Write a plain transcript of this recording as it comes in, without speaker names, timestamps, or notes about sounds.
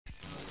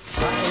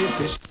On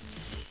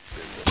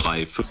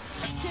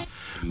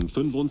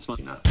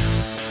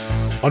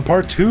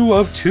part 2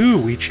 of 2,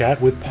 we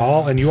chat with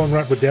Paul and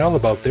Yuangrat Wedel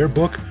about their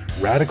book,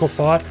 Radical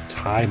Thought,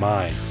 Thai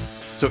Mind.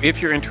 So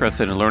if you're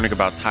interested in learning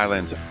about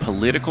Thailand's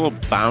political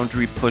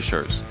boundary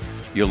pushers,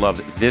 you'll love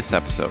this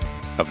episode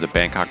of the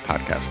Bangkok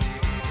Podcast.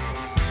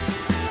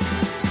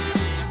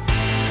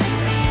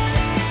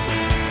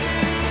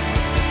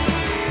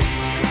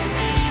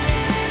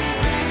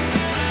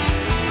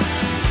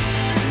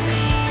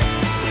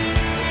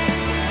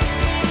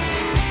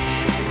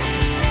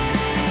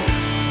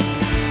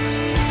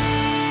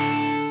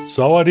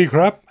 Sawadee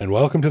krap, and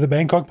welcome to the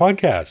Bangkok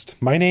Podcast.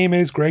 My name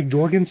is Greg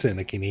Jorgensen,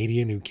 a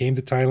Canadian who came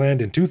to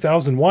Thailand in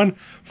 2001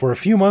 for a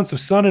few months of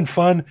sun and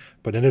fun,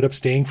 but ended up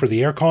staying for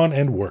the aircon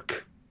and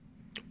work.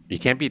 You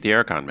can't beat the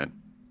aircon, man.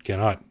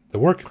 Cannot. The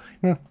work?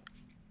 Yeah.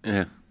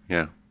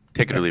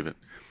 Take it or leave it.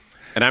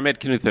 And I met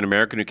Kenneth, an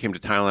American who came to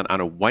Thailand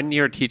on a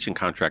one-year teaching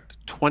contract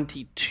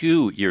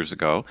 22 years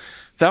ago,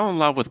 fell in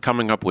love with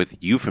coming up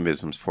with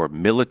euphemisms for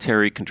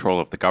military control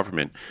of the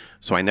government,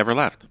 so I never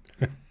left.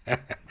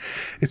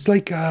 It's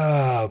like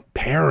a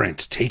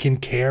parent taking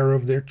care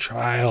of their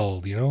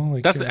child, you know?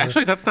 Like,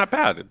 that's not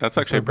bad. That's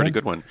actually a pretty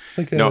good one.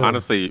 Like no,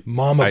 honestly,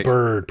 mama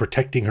bird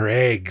protecting her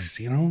eggs,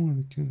 you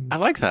know? I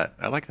like that.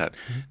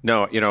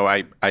 No,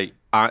 I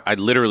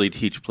literally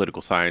teach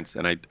political science,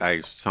 and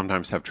I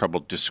sometimes have trouble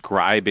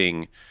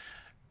describing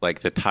like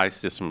the Thai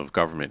system of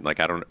government. Like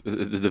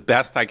the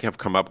best I have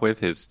come up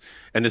with is,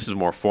 and this is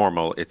more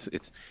formal,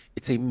 it's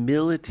a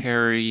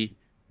military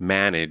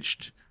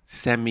managed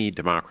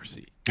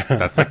semi-democracy.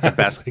 That's like the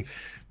best.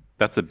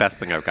 That's the best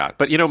thing I've got.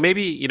 But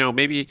maybe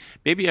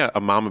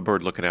a mama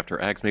bird looking after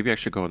eggs. Maybe I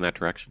should go in that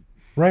direction.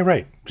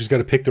 Right. Just got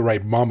to pick the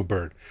right mama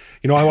bird.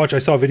 I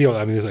saw a video.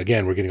 I mean,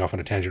 again, we're getting off on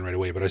a tangent right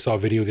away. But I saw a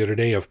video the other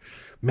day of,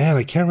 man,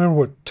 I can't remember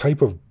what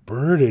type of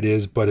bird it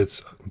is, but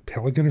it's a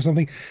pelican or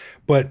something.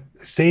 But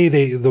say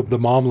the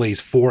mom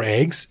lays 4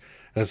 eggs,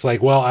 and it's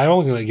like, well, I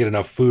only going to get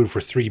enough food for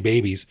 3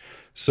 babies,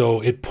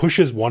 so it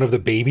pushes one of the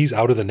babies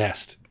out of the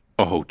nest.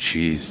 Oh,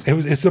 jeez.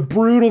 It's a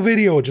brutal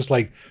video. It just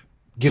like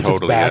gets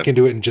its back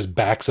into it and just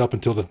backs up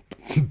until the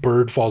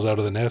bird falls out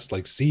of the nest.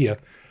 Like, see ya.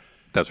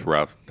 That's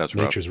rough.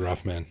 Nature's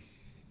rough, man.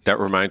 That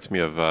reminds me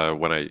of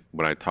when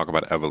I talk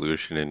about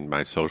evolution in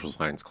my social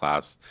science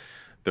class.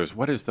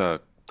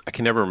 I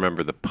can never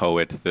remember the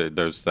poet.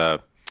 There's a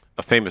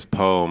famous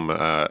poem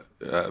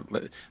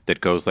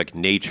that goes like,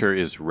 nature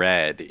is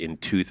red in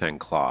tooth and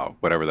claw,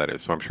 whatever that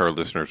is. So I'm sure our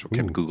listeners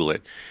can Google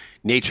it.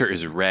 Nature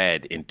is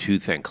red in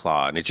tooth and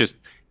claw. And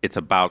it's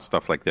about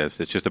stuff like this.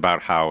 It's just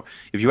about how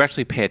if you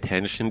actually pay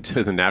attention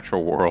to the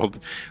natural world,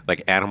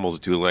 like animals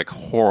do like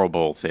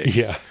horrible things.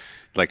 Yeah.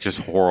 Like just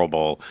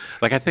horrible.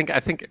 Like I think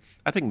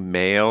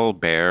male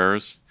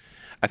bears,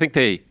 I think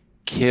they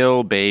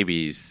kill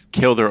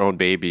their own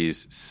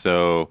babies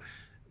so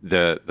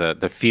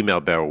the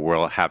female bear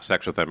will have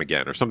sex with them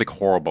again or something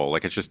horrible.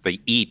 Like it's just they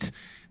eat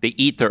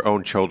their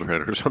own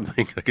children or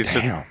something. Like it's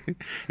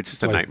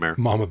just a nightmare.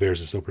 Mama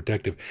bears are so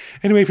protective.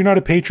 Anyway, if you're not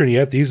a patron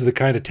yet, these are the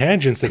kind of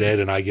tangents that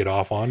Ed and I get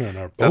off on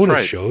our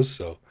bonus shows.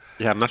 So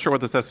yeah, I'm not sure what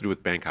this has to do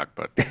with Bangkok,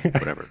 but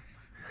whatever.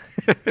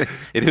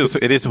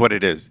 It is what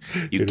it is.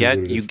 You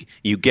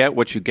get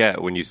what you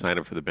get when you sign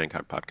up for the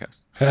Bangkok Podcast.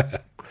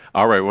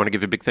 All right, we want to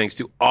give a big thanks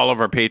to all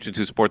of our patrons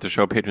who support the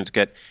show. Patrons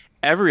get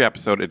every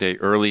episode a day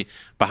early,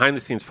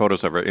 behind-the-scenes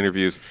photos of our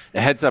interviews,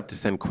 a heads up to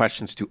send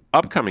questions to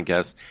upcoming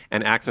guests,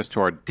 and access to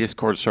our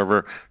Discord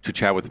server to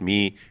chat with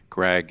me,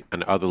 Greg,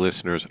 and other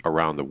listeners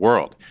around the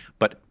world.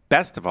 But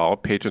best of all,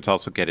 patrons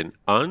also get an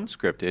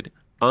unscripted,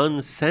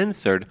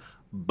 uncensored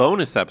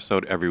bonus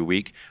episode every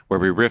week where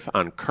we riff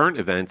on current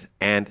events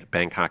and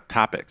Bangkok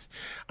topics.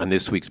 On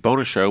this week's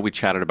bonus show, we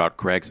chatted about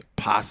Greg's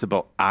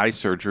possible eye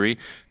surgery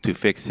to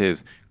fix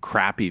his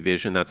crappy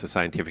vision, that's a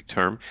scientific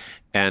term,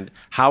 and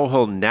how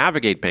he'll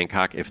navigate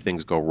Bangkok if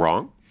things go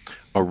wrong,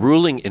 a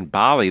ruling in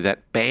Bali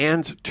that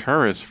bans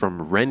tourists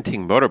from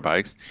renting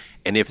motorbikes,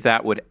 and if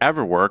that would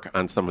ever work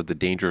on some of the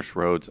dangerous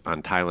roads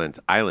on Thailand's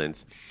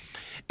islands,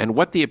 and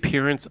what the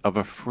appearance of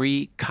a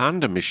free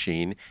condom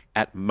machine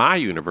at my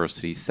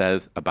university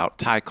says about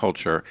Thai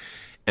culture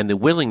and the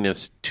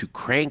willingness to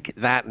crank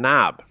that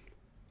knob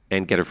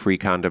and get a free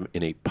condom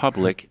in a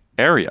public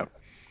area.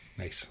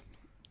 Nice.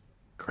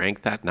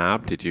 Crank that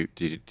knob? Did you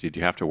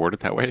have to word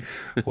it that way?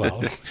 Well,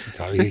 that's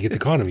how you get the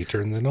condom. You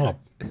turn the knob.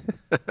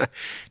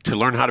 To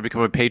learn how to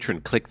become a patron,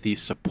 click the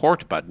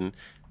support button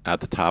at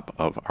the top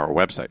of our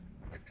website.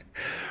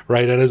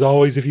 Right, and as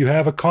always, if you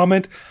have a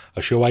comment,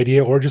 a show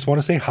idea, or just want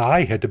to say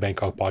hi, head to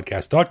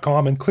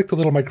bangkokpodcast.com and click the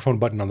little microphone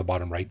button on the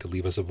bottom right to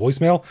leave us a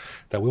voicemail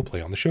that we'll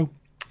play on the show.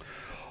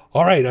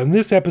 All right, and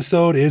this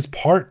episode is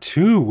part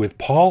 2 with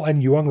Paul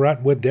and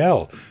Yuangrat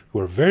Wedel, who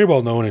are very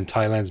well known in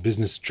Thailand's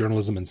business,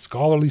 journalism, and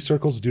scholarly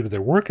circles due to their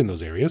work in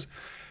those areas.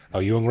 Now,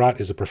 Yuangrat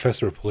is a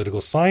professor of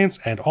political science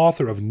and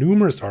author of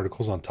numerous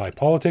articles on Thai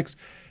politics,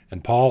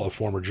 and Paul, a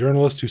former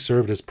journalist who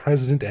served as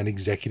president and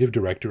executive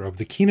director of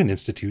the Keenan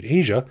Institute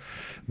Asia.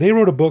 They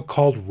wrote a book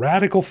called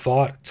Radical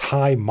Thought,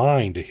 Thai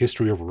Mind, A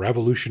History of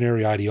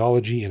Revolutionary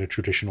Ideology in a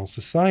Traditional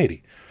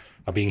Society.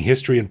 Now, being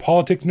history and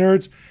politics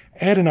nerds,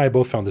 Ed and I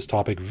both found this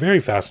topic very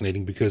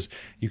fascinating because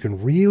you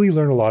can really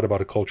learn a lot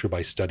about a culture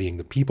by studying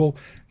the people,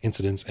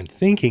 incidents, and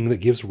thinking that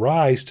gives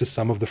rise to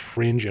some of the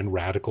fringe and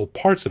radical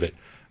parts of it,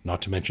 not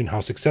to mention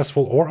how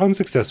successful or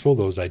unsuccessful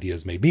those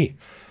ideas may be.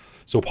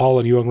 So Paul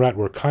and Yuangrat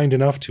were kind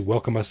enough to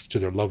welcome us to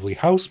their lovely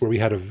house, where we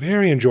had a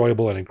very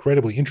enjoyable and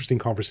incredibly interesting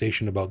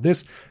conversation about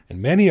this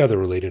and many other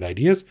related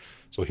ideas.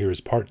 So here is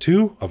part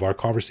 2 of our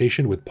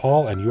conversation with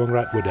Paul and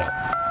Yuangrat Wedel.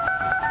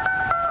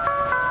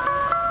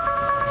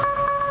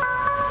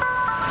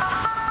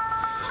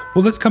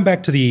 Well, let's come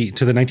back to the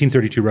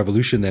 1932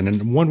 revolution then.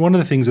 And one of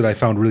the things that I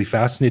found really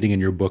fascinating in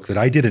your book that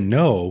I didn't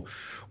know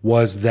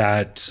was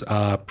that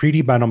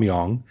Pridi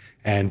Banomyong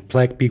and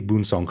Plek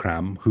Pigbun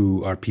Songkhram,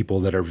 who are people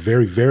that are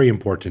very, very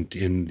important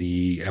in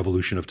the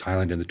evolution of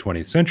Thailand in the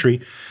 20th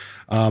century,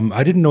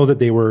 I didn't know that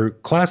they were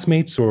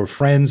classmates or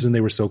friends and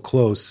they were so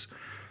close,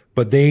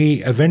 but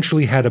they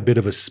eventually had a bit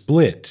of a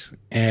split.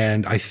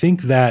 And I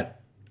think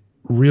that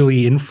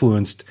really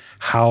influenced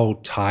how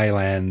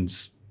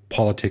Thailand's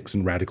politics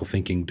and radical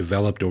thinking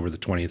developed over the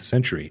 20th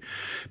century,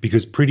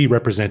 because Pridi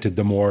represented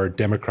the more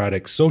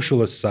democratic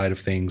socialist side of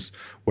things,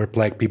 where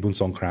Plek Pigbun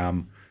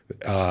Songkhram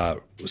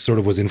sort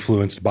of was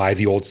influenced by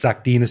the old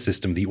sakdina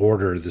system, the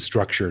order, the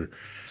structure.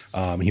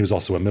 He was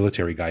also a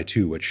military guy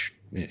too, which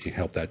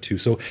helped that too.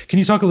 So can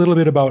you talk a little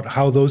bit about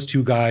how those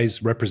two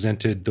guys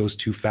represented those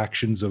two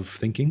factions of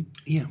thinking?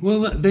 Yeah,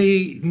 well,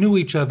 they knew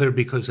each other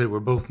because they were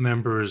both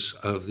members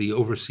of the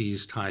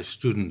Overseas Thai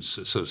Students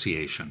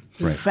Association.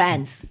 In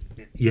France.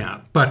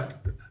 Yeah,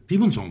 but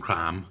Pigbun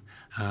Songkhram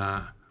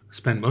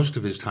spent most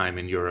of his time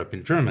in Europe,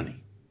 in Germany.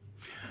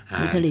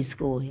 Military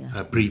school,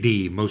 yeah.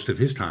 Pridi, most of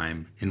his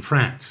time in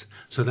France.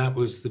 So that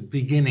was the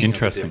beginning of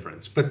the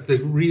difference. But the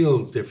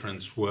real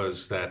difference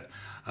was that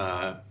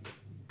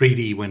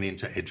Pridi went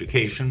into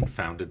education,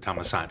 founded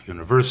Thammasat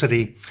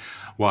University,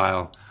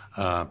 while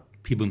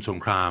Pigbun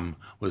Songkhram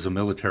was a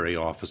military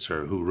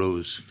officer who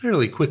rose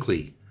fairly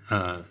quickly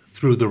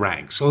through the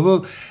ranks.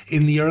 Although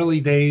in the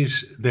early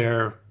days,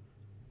 their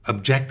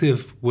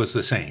objective was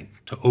the same,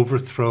 to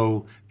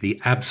overthrow the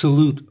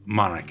absolute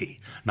monarchy.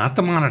 Not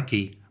the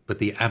monarchy, but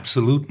the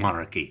absolute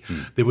monarchy.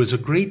 There was a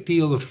great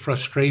deal of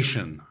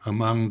frustration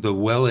among the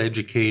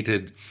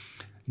well-educated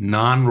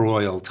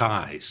non-royal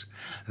Thais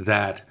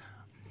that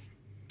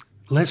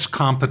less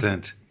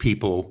competent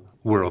people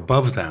were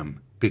above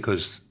them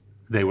because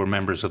they were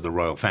members of the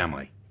royal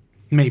family.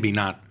 Maybe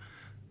not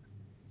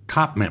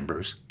top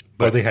members,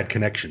 but they had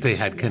connections. They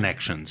had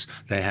connections.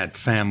 They had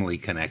family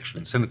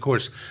connections. And of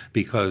course,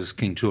 because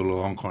King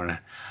Chulalongkorn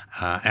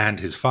and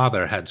his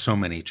father had so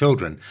many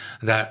children,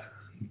 that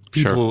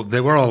people,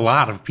 there were a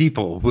lot of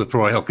people with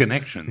royal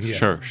connections.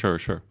 Yeah.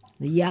 Sure.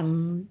 The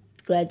young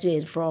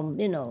graduate from,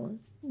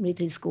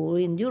 military school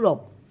in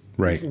Europe.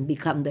 Right. And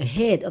become the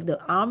head of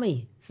the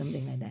army,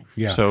 something like that.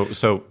 Yeah.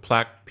 So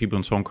Plek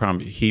Pigbun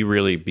Songkhram, he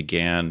really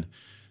began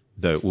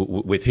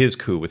with his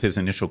coup, with his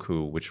initial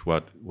coup, which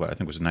what I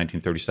think was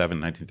 1937,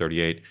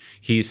 1938.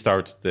 He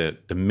starts the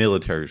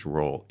military's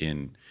role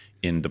in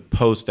the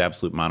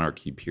post-absolute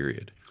monarchy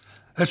period.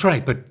 That's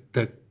right, but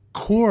the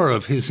core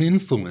of his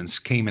influence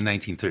came in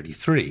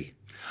 1933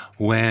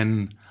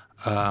 when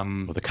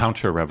the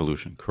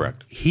counter-revolution,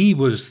 correct. He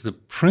was the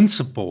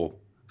principal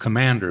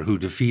commander who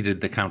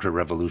defeated the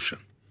counter-revolution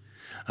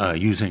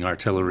using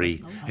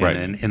artillery in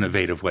an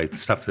innovative way,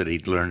 stuff that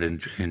he'd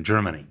learned in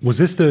Germany. Was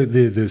this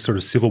the sort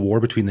of civil war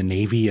between the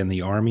Navy and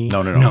the Army?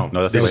 No.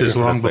 This is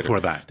long before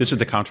that. This is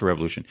the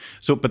counter-revolution.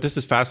 But this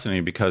is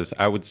fascinating because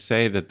I would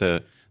say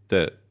that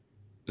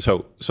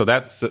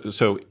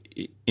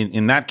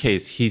in that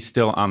case, he's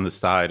still on the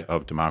side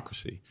of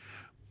democracy.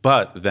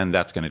 But then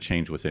that's going to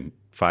change within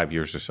 5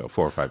 years or so,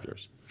 4 or 5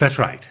 years. That's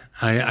right.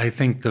 I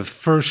think the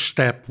first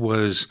step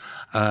was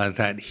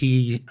that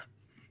he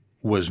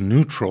was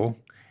neutral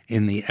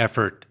in the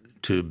effort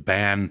to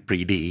ban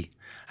Pridi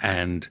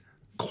and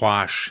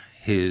quash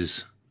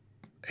his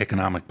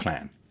economic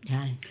plan,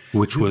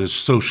 which was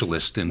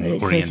socialist in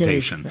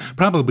orientation.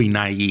 Probably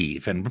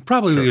naive, and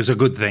probably was a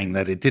good thing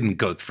that it didn't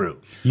go through.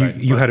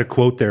 You had a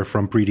quote there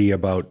from Pridi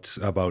about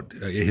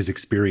his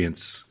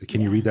experience.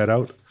 Can you read that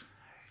out?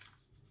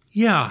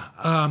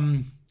 Yeah.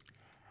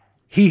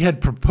 He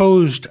had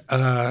proposed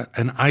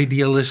an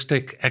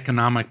idealistic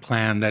economic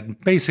plan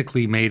that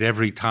basically made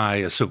every Thai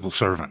a civil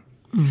servant.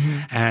 Mm-hmm.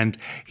 And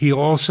he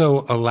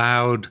also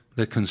allowed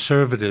the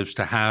conservatives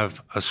to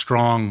have a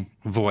strong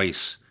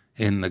voice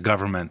in the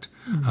government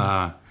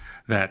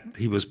that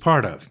he was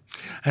part of.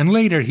 And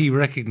later he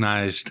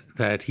recognized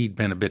that he'd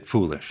been a bit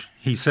foolish.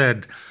 He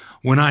said,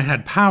 when I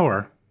had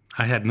power,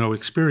 I had no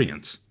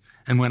experience.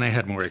 And when I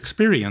had more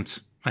experience,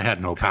 I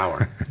had no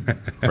power.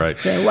 Right.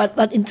 So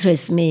what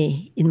interests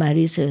me in my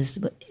research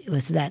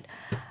was that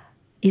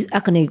his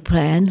economic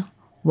plan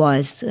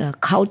was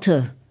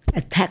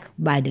counter-attacked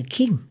by the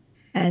king.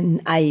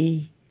 And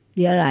I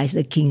realized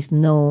the king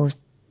knows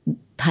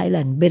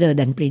Thailand better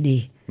than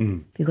Pridi.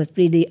 Because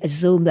Pridi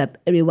assumed that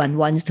everyone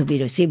wants to be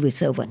the civil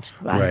servant,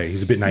 right? Right,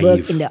 he's a bit naive.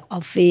 Work in the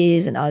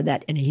office and all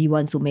that, and he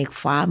wants to make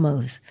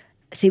farmers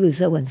civil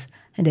servants.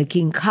 And the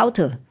king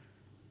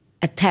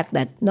attacked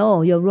that,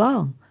 no, you're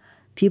wrong.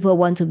 People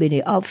want to be in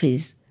the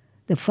office.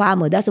 The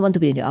farmer doesn't want to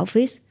be in the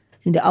office.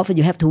 In the office,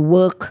 you have to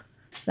work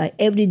like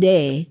every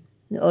day,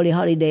 only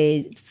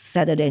holidays,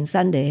 Saturday and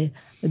Sunday.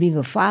 Being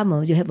a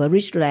farmer, you have a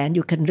rich land,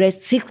 you can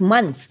rest 6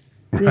 months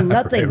doing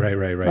nothing.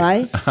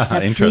 right?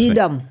 Have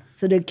freedom.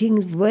 So the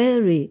king's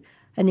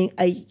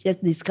I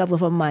just discovered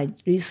from my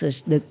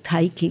research, the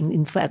Thai king,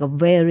 in fact, are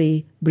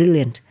very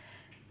brilliant.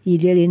 He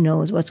really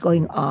knows what's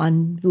going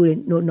on, really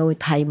don't know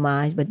Thai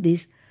minds, but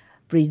this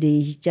Pridi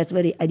is just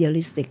very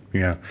idealistic.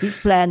 Yeah. His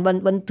plan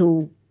want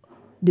to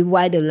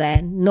divide the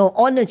land, no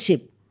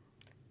ownership.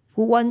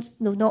 Who wants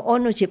no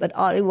ownership at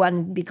all?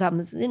 Everyone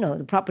becomes,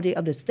 the property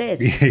of the state.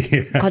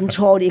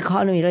 Control the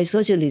economy like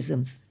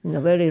socialism,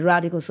 very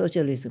radical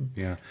socialism.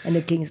 Yeah. And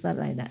the king is not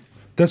like that.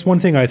 That's one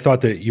thing I thought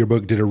that your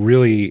book did a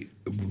really,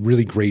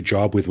 really great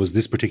job with, was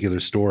this particular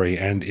story.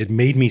 And it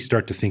made me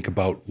start to think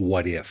about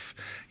what if.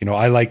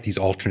 I like these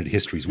alternate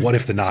histories. What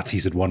if the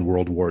Nazis had won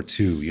World War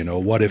II?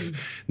 What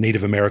if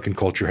Native American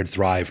culture had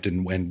thrived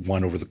and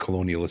won over the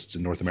colonialists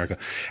in North America?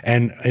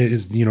 And,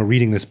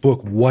 reading this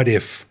book, what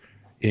if,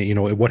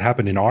 what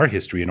happened in our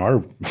history, in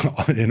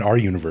our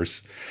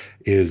universe,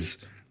 is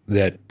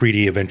that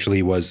Pridi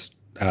eventually was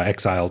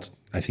exiled.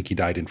 I think he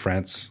died in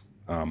France.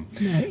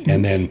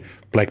 And then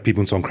Black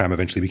Phibul Songkhram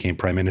eventually became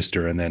prime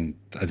minister, and then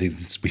I think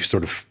we've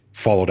sort of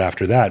followed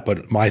after that.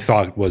 But my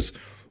thought was,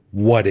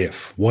 what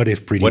if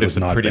Pridi was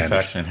not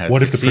banished?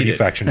 What if the Pridi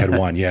faction had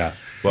won? Yeah.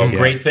 Well,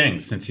 great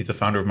things. Since he's the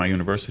founder of my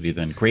university,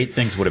 then great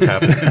things would have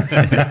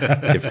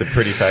happened if the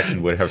Pridi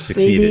faction would have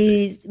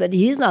succeeded. But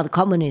he's not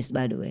communist,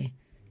 by the way.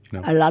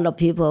 No. A lot of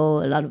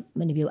people,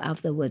 many people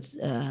afterwards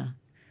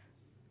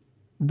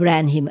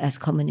brand him as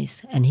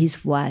communist, and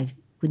his wife,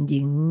 Kun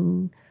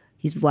Ying,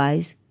 his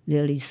wife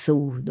really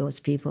sued those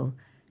people,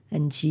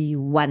 and she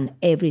won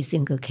every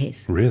single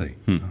case. Really?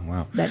 Oh,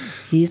 wow. That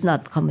he's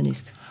not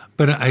communist.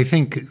 But I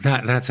think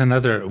that's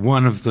another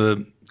one of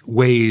the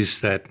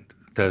ways that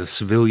the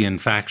civilian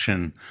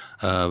faction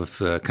of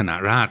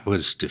Yuangrat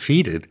was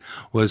defeated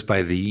was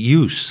by the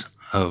use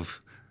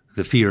of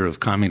the fear of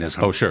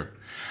communism. Oh, sure.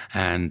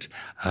 And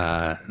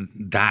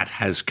that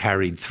has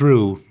carried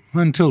through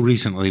until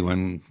recently,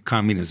 when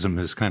communism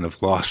has kind of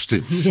lost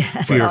its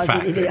fear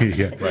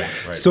factor. Right.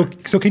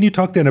 So can you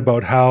talk then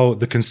about how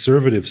the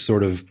conservatives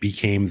sort of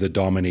became the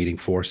dominating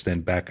force then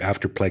back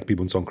after Black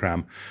Phibul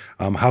Songkhram?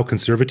 How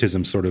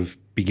conservatism sort of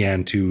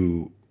began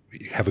to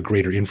have a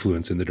greater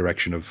influence in the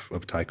direction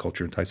of Thai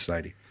culture and Thai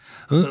society?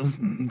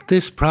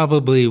 This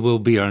probably will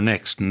be our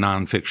next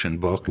nonfiction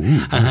book.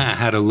 I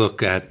had a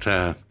look at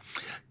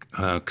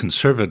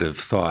conservative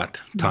thought,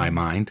 Thai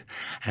mind,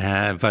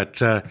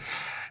 but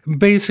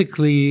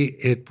basically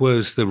it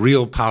was the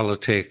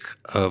realpolitik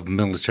of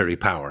military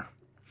power,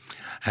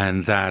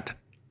 and that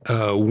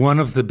one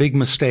of the big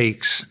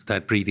mistakes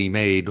that Pridi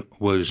made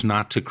was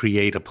not to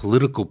create a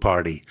political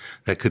party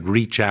that could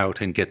reach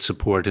out and get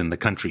support in the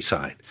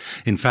countryside.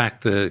 In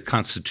fact, the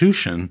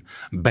Constitution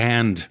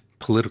banned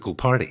political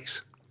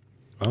parties.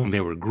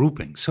 They were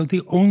groupings. So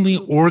the only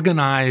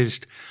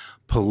organized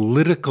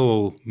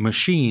political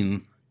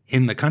machine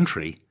in the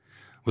country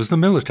was the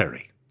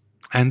military.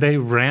 And they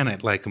ran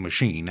it like a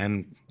machine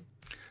and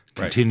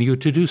continue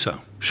to do so.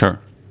 Sure.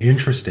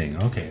 Interesting.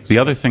 Okay. The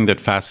other thing that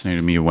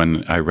fascinated me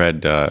when I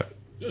read a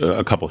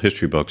couple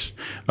history books,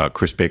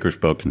 Chris Baker's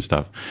book and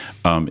stuff,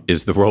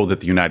 is the role that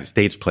the United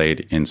States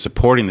played in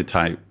supporting the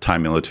Thai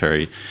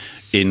military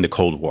in the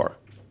Cold War.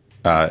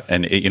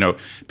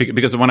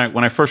 Because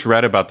when I first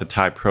read about the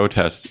Thai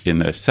protests in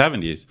the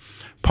 70s,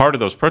 part of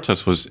those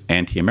protests was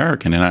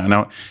anti-American.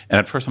 And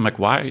at first I'm like,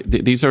 why?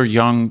 These are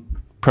young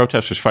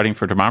protesters fighting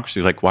for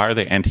democracy. Like, why are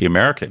they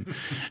anti-American?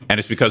 And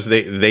it's because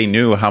they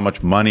knew how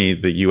much money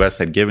the U.S.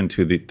 had given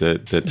to the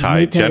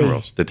Thai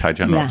generals. The Thai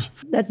generals.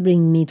 Yeah, that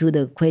brings me to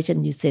the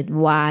question you said: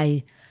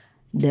 why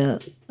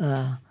the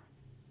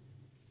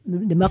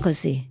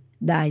democracy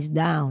dies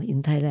down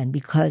in Thailand?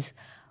 Because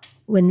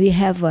when we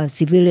have a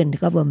civilian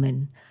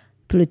government,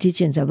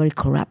 politicians are very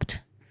corrupt.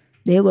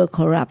 They were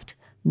corrupt,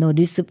 no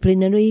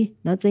disciplinary,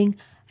 nothing,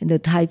 and the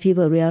Thai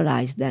people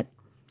realized that.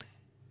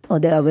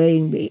 They are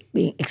being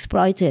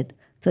exploited,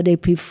 so they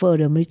prefer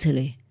the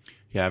military.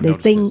 Yeah, I've they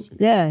noticed think, this.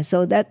 yeah.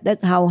 So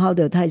that's how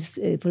the Thai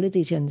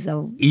politicians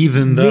are.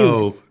 Even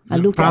though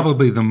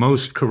probably at. The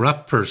most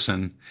corrupt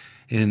person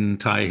in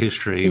Thai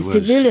history was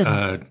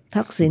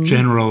Thaksin.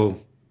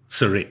 General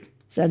Sarit.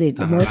 Sarit,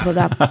 the most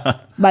corrupt.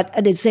 But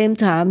at the same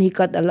time, he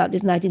got a lot.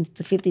 It's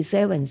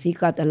 1957. He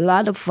got a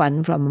lot of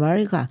fund from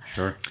America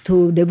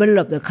to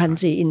develop the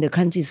country in the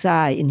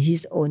countryside, in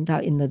his own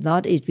town, in the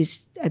northeast, which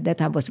at that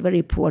time was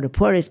very poor, the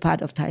poorest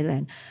part of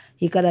Thailand.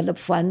 He got a lot of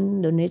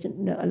fund,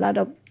 donation, a lot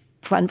of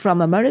fund from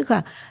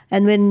America.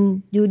 And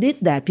when you did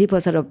that,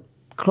 people sort of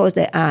closed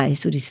their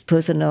eyes to this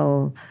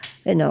personal,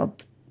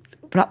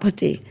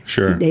 property.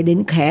 Sure. They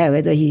didn't care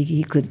whether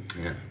he could.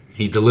 Yeah.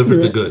 He delivered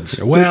the goods.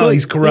 Well,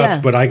 he's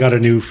corrupt, but I got a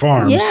new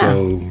farm, Yeah.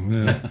 so...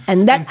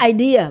 And that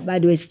idea, by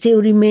the way,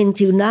 still remains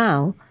till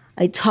now.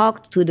 I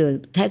talked to the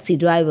taxi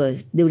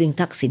drivers during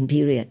Thaksin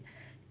period.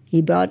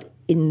 He brought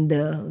in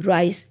the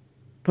rice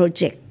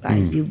project,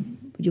 right?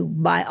 You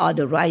buy all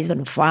the rice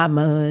from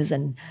farmers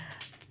and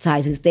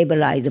try to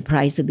stabilize the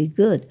price to be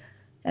good.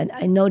 And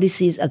I know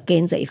this is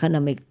against the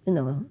economic,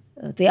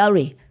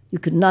 theory. You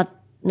could not,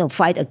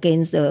 fight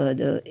against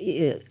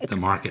the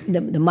market.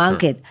 The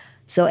market. Sure.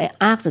 So I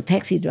asked the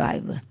taxi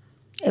driver,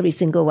 every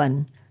single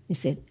one. I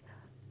said,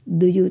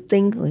 "Do you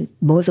think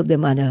most of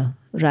them are the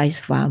rice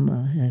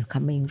farmer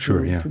coming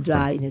to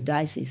dry in the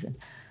dry season?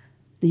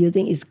 Do you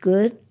think it's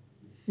good?"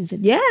 He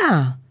said,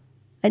 "Yeah,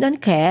 I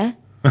don't care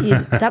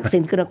if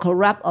Thaksin gonna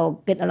corrupt or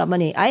get a lot of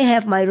money. I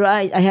have my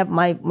rice. I have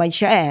my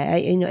share.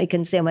 I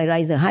can sell my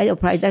rice at a higher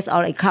price. That's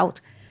all I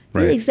count."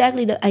 Right. That's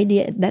exactly the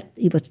idea that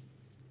it was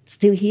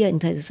still here in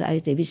Thai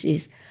society, which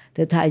is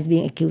the Thais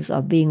being accused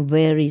of being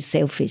very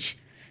selfish.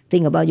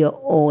 Think about your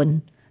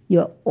own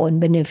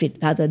benefit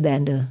rather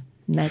than the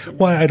national.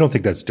 Well, I don't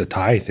think that's the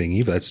Thai thing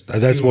either.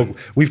 That's what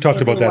we've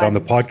talked about that on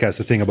the podcast.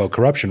 The thing about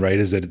corruption, right,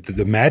 is that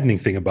the maddening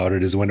thing about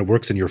it is when it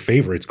works in your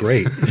favor, it's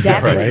great.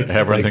 Exactly. Right?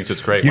 Everyone thinks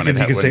it's great. You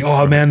can say,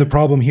 "Oh man, the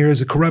problem here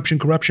is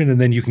corruption," and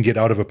then you can get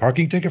out of a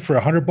parking ticket for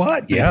 $100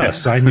 baht. Yeah,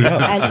 sign me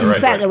up. And in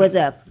fact, there was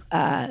a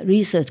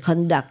research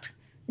conduct,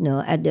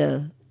 at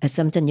the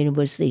Assumption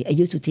University. I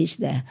used to teach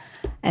there,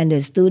 and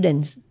the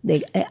students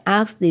they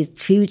asked these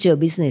future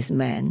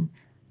businessmen,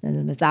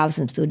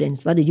 1,000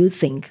 students, "What do you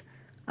think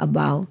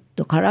about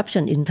the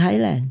corruption in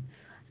Thailand?"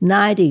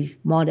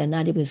 More than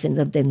 90%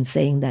 of them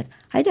saying that,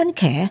 "I don't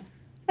care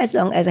as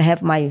long as I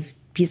have my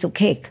piece of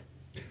cake."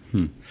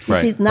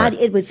 This is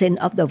 98%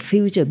 of the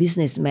future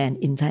businessmen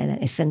in Thailand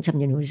at Songkhram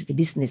University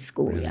Business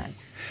School. Really?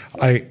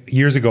 Yeah.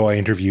 Years ago, I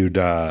interviewed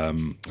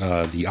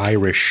the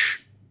Irish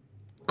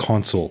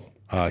consul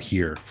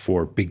here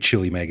for Big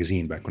Chili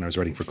magazine back when I was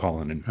writing for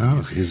Colin and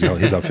his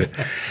outfit.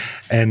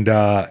 And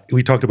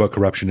we talked about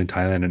corruption in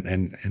Thailand.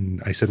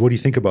 And I said, "What do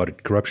you think about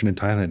it, corruption in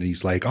Thailand?" And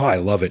he's like, "Oh, I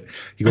love it."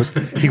 He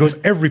goes,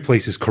 "Every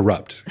place is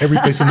corrupt. Every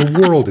place in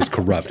the world is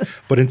corrupt.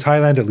 But in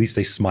Thailand, at least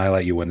they smile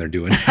at you when they're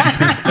doing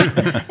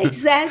it."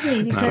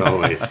 Exactly.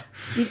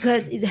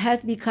 Because it has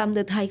become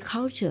the Thai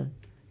culture.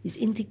 It's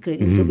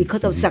integrated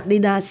because of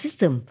sakdina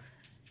system.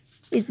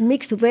 It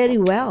mixed very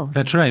well.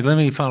 That's right. Let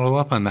me follow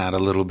up on that a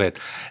little bit.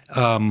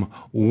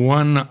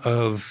 One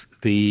of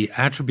the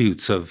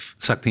attributes of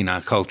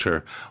sakdina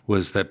culture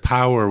was that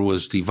power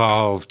was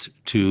devolved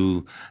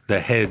to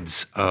the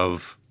heads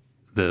of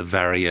the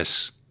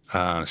various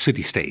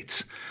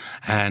city-states.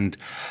 And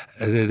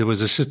there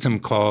was a system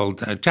called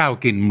Chao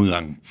Kin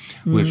Mueang,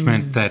 which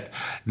meant that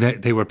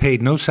they were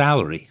paid no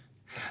salary.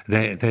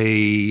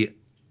 They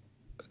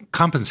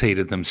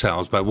compensated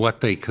themselves by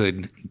what they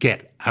could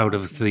get out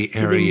of the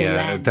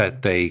area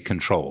that they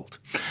controlled.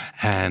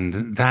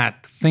 And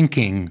that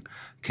thinking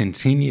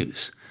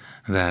continues,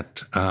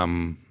 that,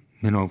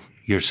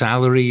 your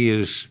salary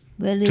is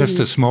just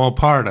a small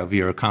part of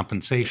your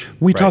compensation.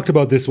 We talked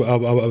about this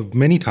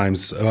many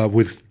times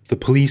with the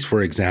police,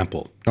 for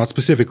example, not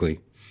specifically,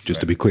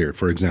 just to be clear,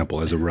 for example,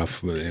 as a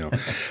rough,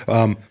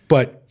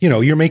 but,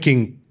 you're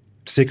making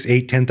 6,000,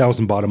 8,000,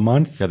 10,000 baht a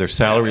month. Yeah, their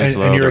salary is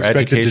low, and their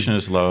education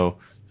is low.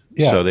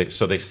 Yeah.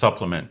 So they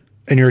supplement.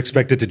 And you're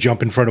expected to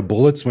jump in front of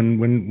bullets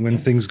when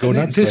things go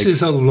nuts. This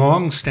is a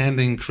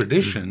long-standing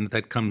tradition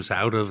that comes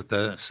out of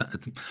the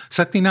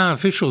sakdina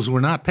officials were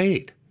not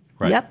paid.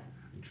 Right. Yep.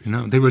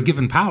 They were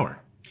given power.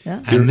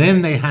 Yeah. And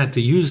then they had to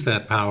use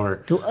that power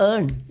to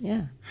earn.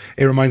 Yeah.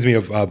 It reminds me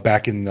of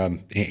back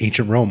in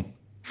ancient Rome,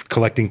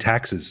 collecting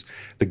taxes.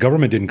 The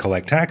government didn't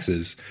collect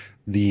taxes.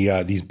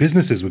 These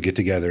businesses would get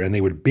together and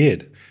they would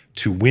bid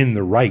to win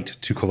the right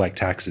to collect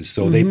taxes.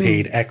 So they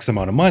paid X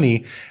amount of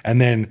money, and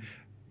then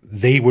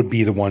they would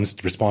be the ones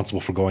responsible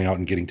for going out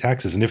and getting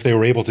taxes. And if they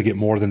were able to get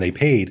more than they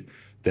paid,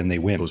 then they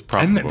win. It was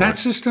profitable. And that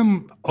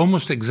system,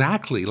 almost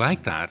exactly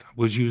like that,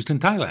 was used in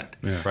Thailand.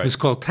 Yeah. Right. It was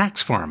called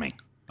tax farming.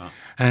 Oh.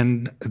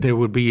 And there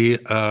would be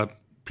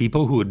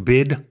people who would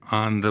bid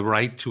on the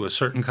right to a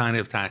certain kind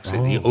of tax,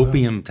 the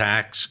opium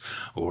tax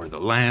or the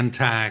land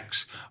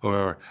tax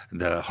or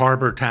the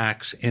harbor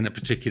tax in a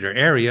particular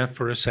area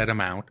for a set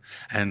amount.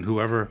 And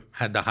whoever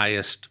had the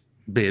highest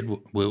bid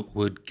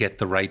would get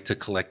the right to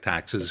collect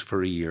taxes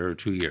for a year or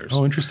 2 years.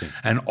 Oh, interesting.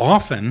 And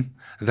often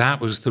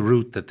that was the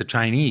route that the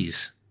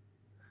Chinese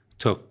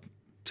took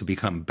to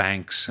become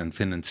banks and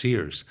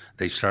financiers.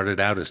 They started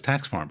out as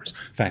tax farmers.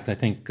 In fact, I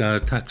think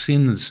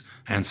Thaksin's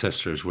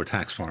ancestors were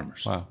tax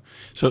farmers. Wow.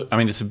 So,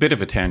 it's a bit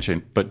of a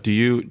tangent, but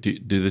do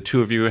the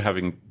two of you,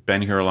 having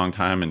been here a long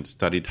time and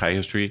studied Thai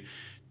history,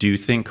 do you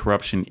think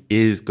corruption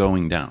is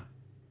going down?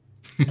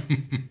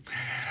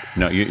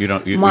 No, you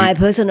don't. My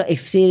personal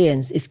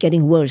experience is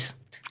getting worse.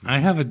 I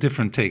have a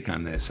different take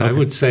on this. Okay. I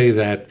would say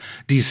that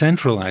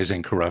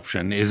decentralizing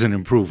corruption is an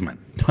improvement.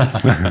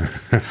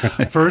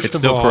 First it's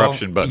of still all,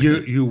 corruption, but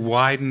you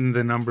widen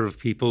the number of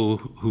people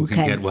who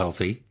can get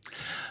wealthy.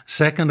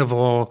 Second of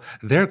all,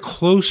 they're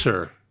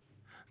closer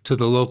to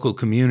the local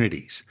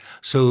communities.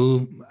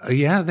 So,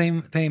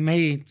 they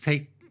may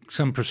take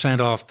some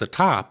percent off the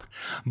top,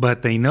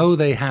 but they know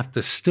they have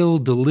to still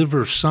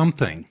deliver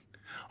something,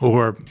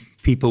 or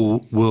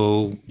people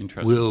will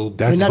vote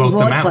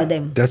them out. For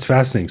them. That's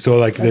fascinating. So,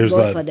 like, there's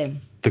for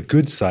them. The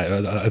good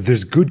side.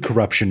 There's good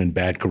corruption and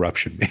bad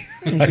corruption.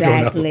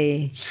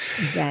 Exactly.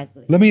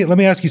 Let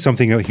me ask you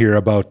something out here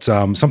about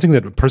something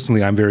that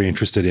personally I'm very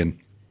interested in,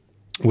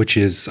 which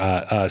is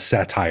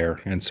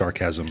satire and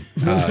sarcasm,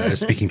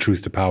 speaking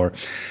truth to power.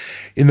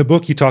 In the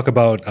book, you talk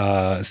about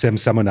Sem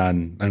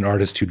Samanan, an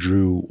artist who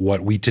drew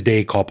what we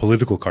today call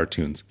political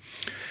cartoons.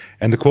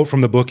 And the quote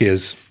from the book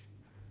is,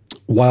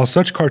 "While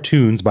such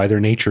cartoons, by their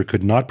nature,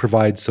 could not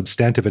provide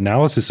substantive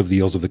analysis of the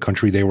ills of the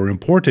country, they were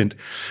important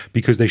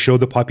because they showed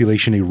the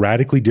population a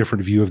radically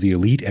different view of the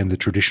elite and the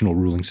traditional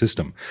ruling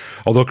system.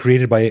 Although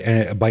created by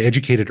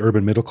educated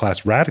urban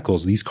middle-class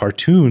radicals, these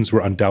cartoons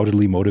were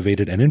undoubtedly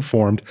motivated and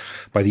informed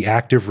by the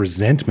active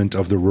resentment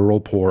of the rural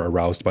poor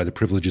aroused by the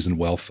privileges and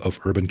wealth of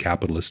urban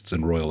capitalists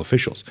and royal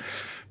officials.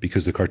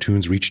 Because the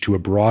cartoons reach to a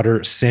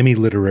broader,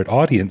 semi-literate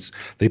audience,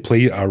 they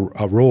play a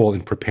role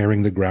in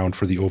preparing the ground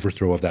for the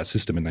overthrow of that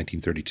system in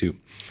 1932.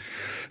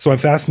 So I'm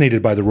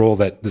fascinated by the role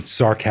that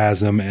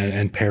sarcasm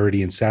and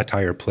parody and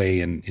satire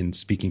play in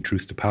speaking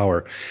truth to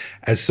power.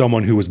 As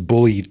someone who was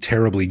bullied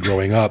terribly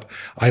growing up,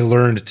 I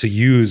learned to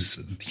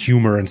use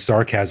humor and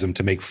sarcasm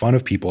to make fun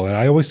of people. And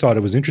I always thought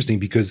it was interesting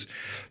because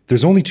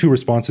there's only two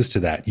responses to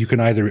that. You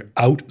can either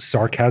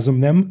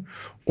out-sarcasm them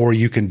or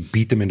you can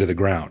beat them into the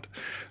ground.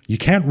 You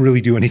can't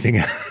really do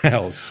anything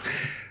else.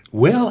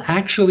 Well,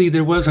 actually,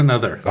 there was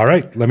another. All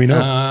right, let me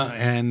know.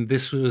 And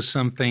this was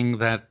something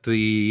that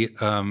the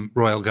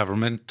royal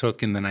government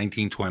took in the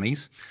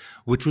 1920s,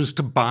 which was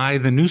to buy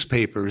the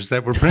newspapers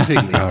that were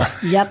printing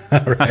these. Yep.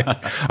 All right.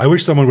 I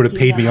wish someone would have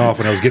paid me off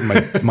when I was getting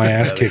my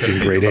ass kicked in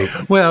grade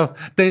 8. Well,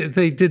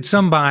 they did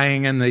some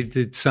buying and they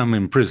did some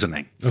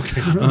imprisoning.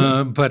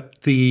 Okay.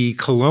 But the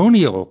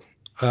colonial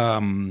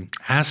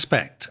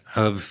aspect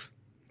of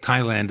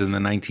Thailand in the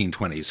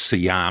 1920s,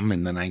 Siam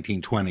in the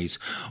 1920s,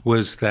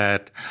 was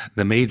that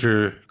the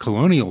major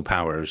colonial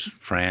powers,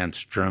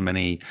 France,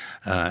 Germany,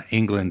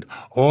 England,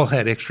 all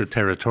had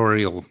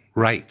extraterritorial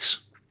rights.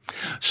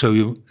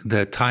 So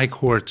the Thai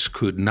courts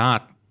could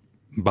not,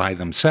 by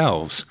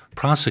themselves,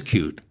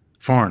 prosecute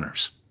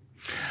foreigners.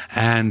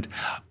 And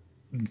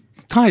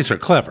Thais are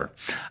clever.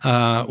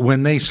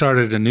 When they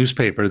started a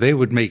newspaper, they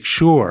would make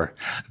sure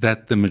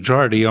that the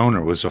majority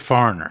owner was a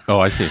foreigner. Oh,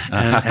 I see.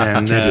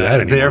 And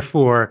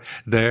therefore,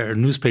 their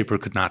newspaper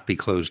could not be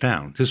closed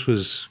down. This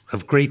was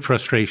of great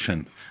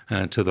frustration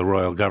to the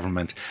royal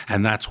government,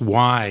 and that's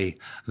why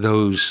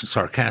those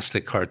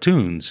sarcastic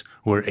cartoons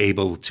were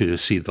able to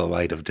see the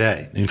light of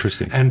day.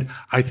 Interesting. And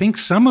I think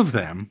some of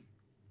them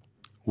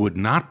would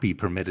not be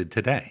permitted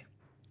today.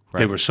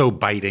 Right. They were so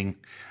biting,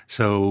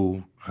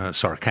 so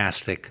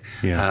sarcastic,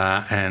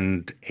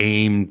 and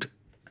aimed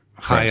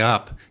high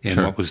up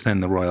in what was then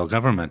the royal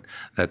government,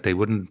 that they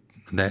wouldn't.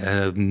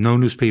 No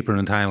newspaper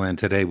in Thailand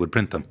today would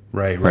print them.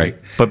 Right.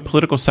 But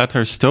political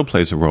satire still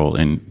plays a role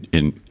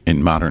in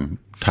modern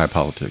Thai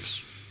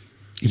politics.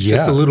 It's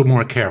just a little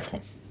more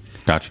careful.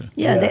 Gotcha.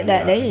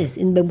 That is.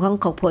 In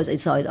Bangkok Post, I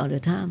saw it all the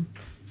time.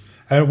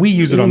 And we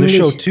use it on this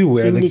show too.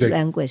 English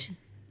language.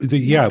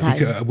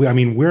 Because,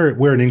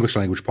 we're an English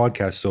language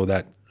podcast, so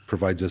that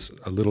provides us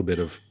a little bit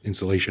of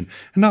insulation.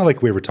 And not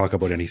like we ever talk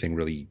about anything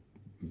really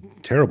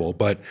terrible,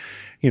 but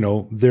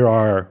there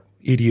are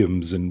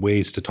idioms and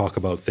ways to talk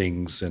about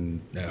things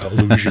and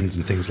allusions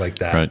and things like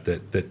that,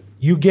 that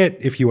you get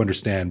if you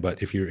understand,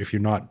 but if you're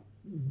not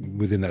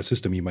within that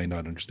system, you might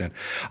not understand.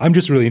 I'm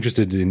just really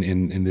interested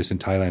in this in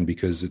Thailand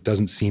because it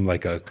doesn't seem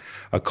like a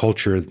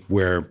culture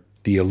where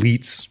the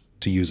elites,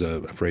 to use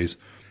a phrase,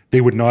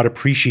 they would not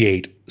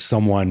appreciate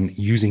someone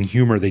using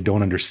humor they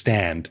don't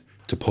understand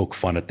to poke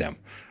fun at them.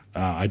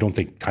 I don't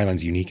think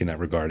Thailand's unique in that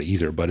regard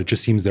either, but it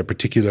just seems they're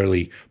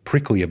particularly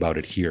prickly about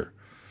it here.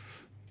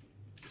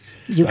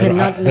 You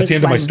cannot. That's the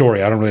end of my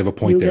story. I don't really have a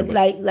point there.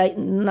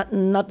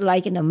 Not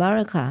like in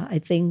America. I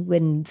think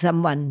when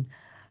someone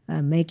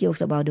make jokes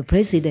about the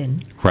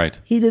president, right,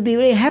 he will be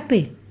very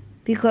happy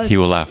because he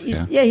will laugh.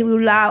 He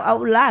will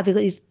laugh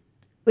because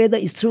whether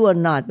it's true or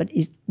not, but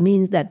it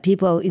means that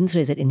people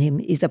interested in him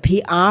is a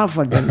PR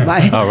for them,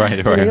 right?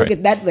 So they look at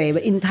it that way.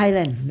 But in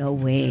Thailand, no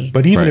way.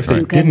 But even if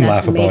they didn't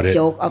laugh about it, you cannot make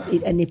joke of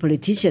it, any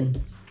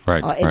politician.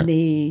 Right, or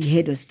any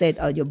head of state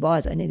or your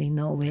boss or anything,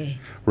 no way.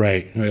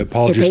 Right.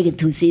 Paul they take it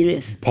too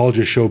serious. Paul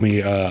just showed me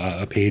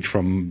a page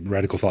from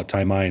Radical Thought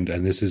Thai Mind,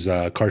 and this is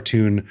a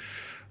cartoon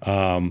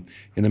in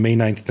the May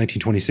 9th,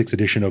 1926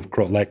 edition of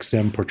Krot Lek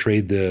Sem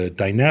portrayed the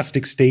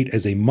dynastic state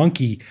as a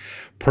monkey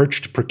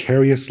perched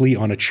precariously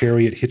on a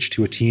chariot hitched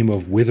to a team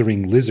of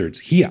withering lizards,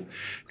 hia,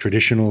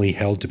 traditionally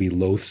held to be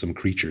loathsome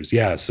creatures.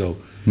 Yeah, so...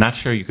 Not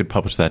sure you could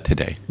publish that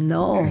today.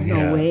 No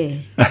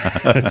way.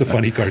 That's a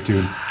funny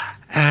cartoon.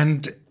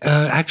 And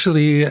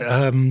actually,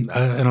 an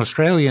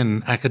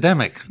Australian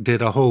academic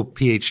did a whole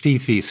PhD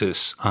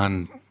thesis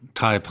on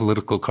Thai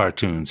political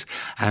cartoons,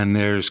 and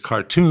there's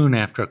cartoon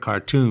after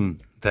cartoon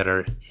that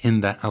are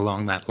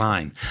along that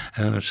line.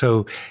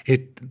 So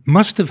it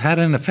must have had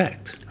an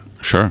effect.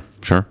 Sure.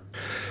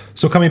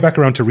 So coming back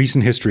around to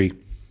recent history,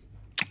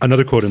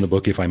 another quote in the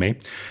book, if I may.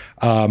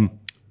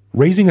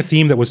 Raising a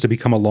theme that was to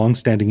become a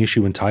long-standing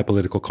issue in Thai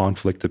political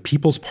conflict, the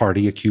People's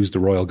Party accused the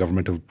royal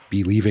government of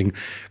believing,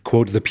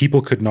 quote, the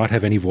people could not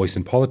have any voice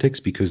in politics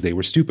because they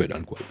were stupid,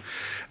 unquote.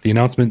 The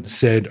announcement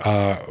said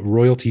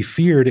royalty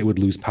feared it would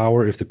lose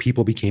power if the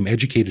people became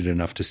educated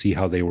enough to see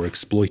how they were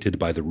exploited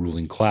by the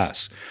ruling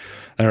class.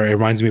 It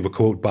reminds me of a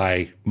quote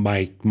by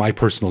my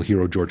personal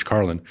hero, George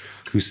Carlin,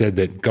 who said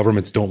that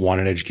governments don't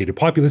want an educated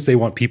populace. They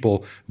want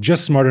people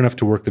just smart enough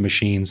to work the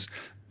machines,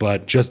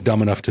 but just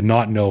dumb enough to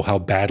not know how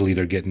badly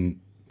they're getting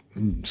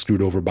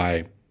screwed over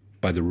by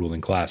the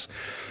ruling class.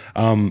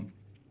 Again,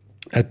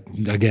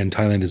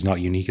 Thailand is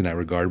not unique in that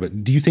regard.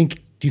 But do you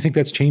think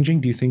that's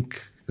changing? Do you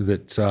think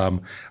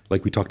that,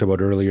 like we talked about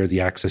earlier,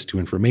 the access to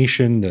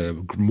information,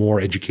 the more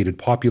educated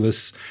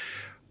populace,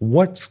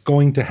 what's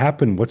going to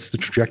happen? What's the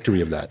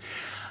trajectory of that?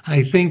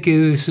 I think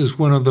this is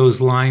one of those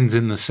lines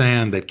in the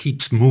sand that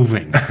keeps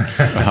moving.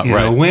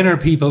 When are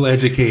people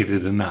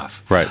educated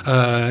enough?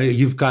 Right.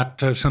 You've got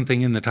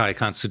something in the Thai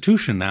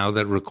constitution now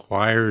that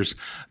requires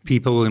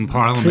people in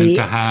parliament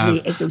to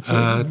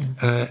have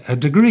a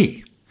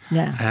degree.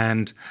 Yeah.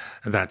 And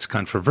that's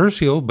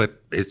controversial,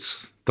 but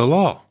it's the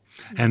law.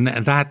 And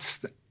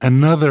that's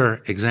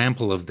another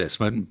example of this.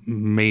 But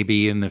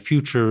maybe in the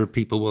future,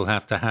 people will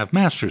have to have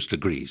master's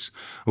degrees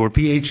or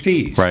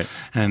PhDs. Right.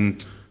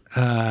 And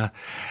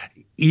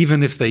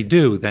even if they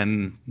do,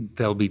 then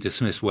they'll be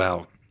dismissed.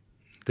 Well,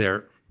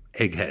 they're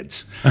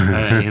eggheads,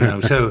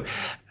 So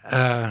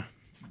I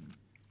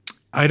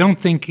don't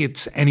think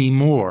it's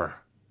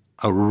anymore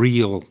a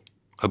real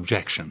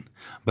objection,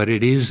 but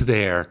it is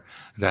there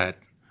that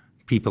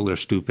people are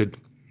stupid.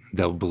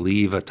 They'll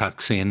believe a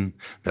Thaksin.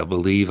 They'll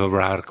believe a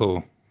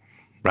radical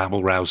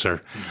rabble-rouser.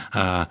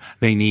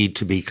 They need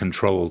to be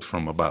controlled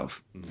from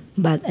above.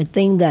 But I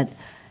think that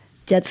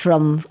just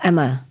from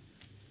Emma,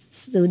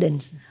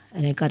 students,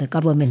 and I got a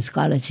government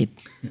scholarship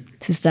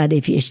to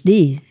study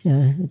PhD,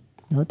 10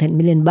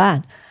 million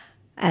baht.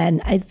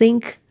 And I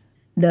think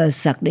the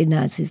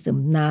sakdina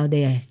system, now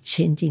they are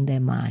changing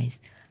their minds.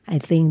 I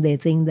think they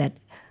think that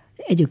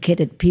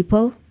educated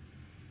people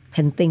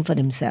can think for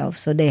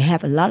themselves. So they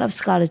have a lot of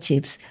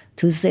scholarships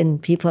to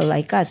send people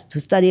like us to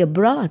study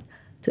abroad,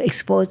 to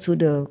expose to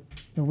the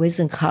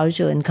Western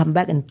culture and come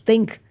back and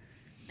think,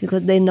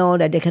 because they know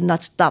that they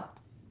cannot stop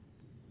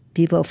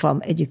people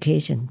from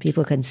education.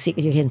 People can seek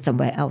education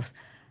somewhere else.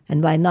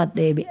 And why not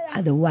they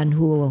are the one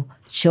who will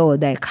show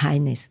their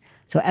kindness.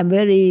 So I'm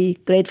very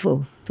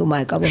grateful to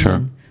my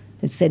government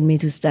that sent me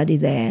to study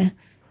there.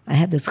 I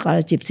have the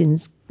scholarship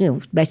since,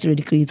 bachelor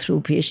degree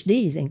through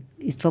PhDs, and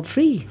it's for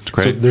free. It's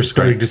great. So they're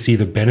starting to see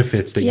the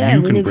benefits that you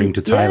can bring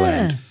to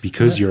Thailand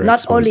because you're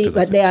not exposed only, to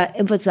but they are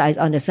emphasized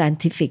on the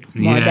scientific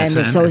more than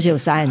the social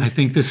science. I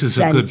think this is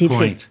a good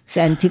point.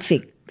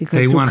 Scientific, because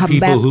they to come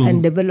back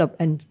and develop,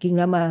 and King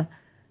Rama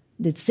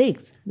the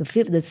sixth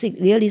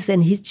really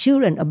sent his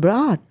children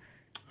abroad.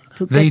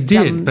 They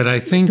did, but I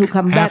think to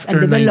come back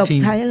and develop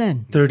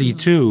Thailand.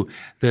 1932,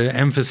 the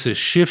emphasis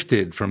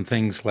shifted from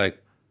things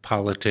like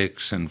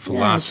politics and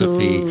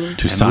philosophy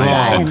to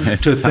science law,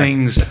 to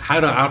things, how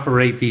to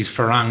operate these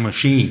Farang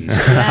machines,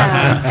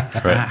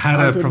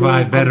 how to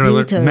provide better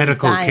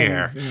medical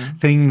care,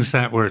 things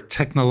that were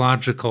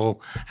technological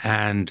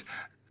and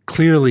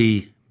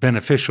clearly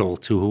beneficial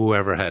to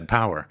whoever had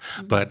power,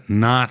 but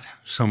not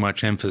so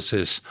much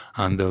emphasis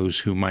on those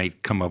who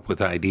might come up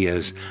with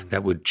ideas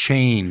that would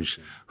change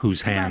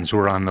whose hands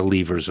were on the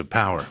levers of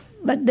power.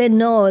 But they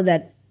know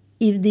that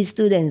if these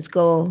students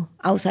go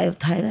outside of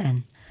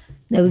Thailand,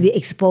 they will be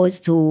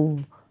exposed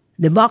to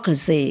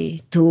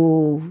democracy,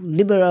 to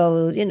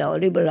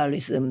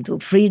liberalism, to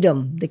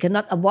freedom. They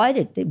cannot avoid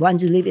it. They want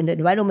to live in an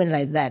environment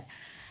like that.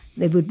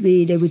 They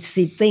would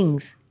see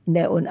things in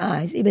their own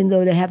eyes, even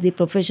though they have the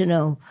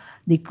professional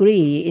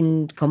degree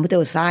in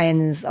computer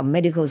science or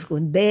medical school.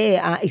 They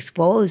are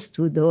exposed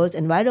to those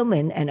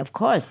environments, and of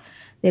course,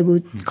 they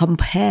would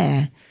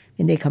compare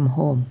when they come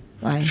home.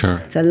 Right?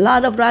 Sure. So a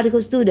lot of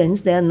radical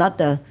students, they are not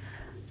the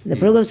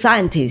political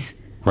scientists.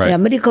 Right. They are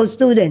medical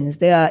students.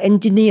 They are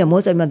engineers.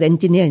 Most of them are the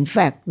engineers, in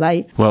fact.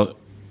 Right? Well,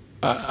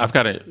 I've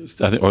got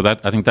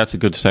I think that's a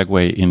good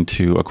segue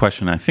into a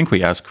question I think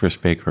we asked Chris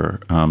Baker.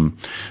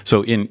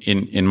 So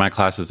in my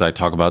classes, I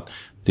talk about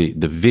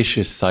the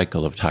vicious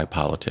cycle of Thai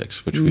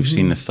politics, which we've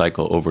seen this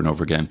cycle over and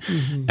over again.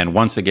 And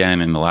once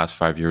again, in the last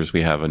 5 years,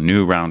 we have a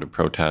new round of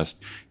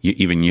protest,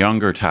 even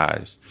younger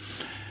Thais.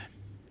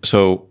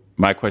 So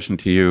my question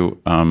to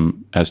you,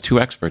 as two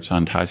experts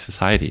on Thai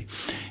society,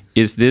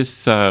 is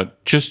this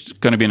just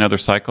going to be another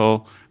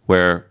cycle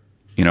where,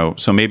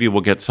 so maybe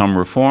we'll get some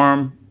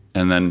reform,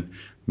 and then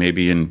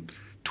maybe in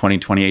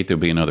 2028 there'll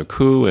be another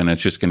coup, and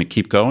it's just going to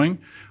keep going?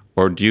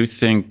 Or do you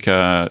think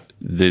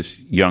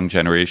this young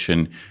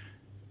generation,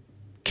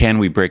 can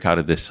we break out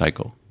of this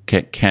cycle?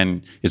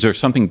 Is there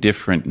something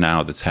different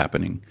now that's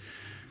happening?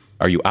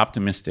 Are you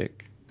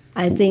optimistic?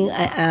 I think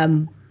I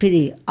am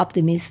pretty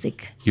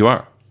optimistic. You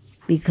are?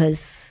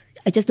 Because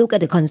I just look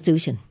at the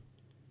Constitution.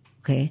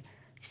 Okay,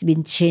 it's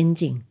been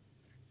changing.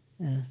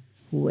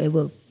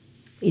 Whoever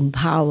in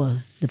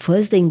power, the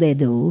first thing they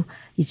do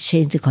is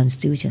change the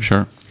Constitution.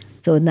 Sure.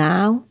 So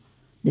now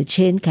the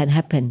change can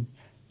happen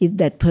if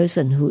that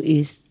person who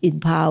is in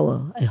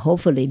power,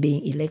 hopefully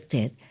being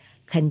elected,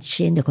 can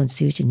change the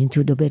Constitution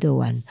into the better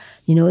one.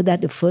 You know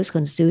that the first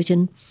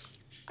Constitution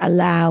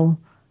allow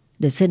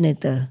the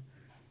senator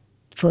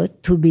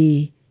first to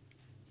be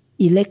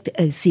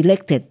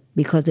selected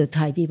because the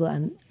Thai people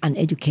are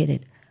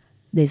uneducated.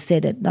 They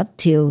said that not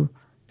till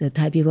the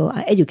Thai people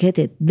are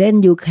educated,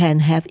 then you can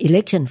have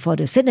election for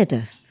the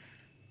senators,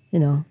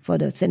 for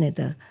the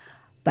senator.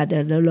 But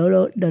the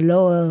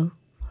lower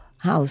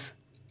house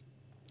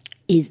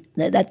is,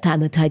 at that time,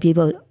 the Thai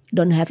people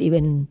don't have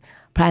even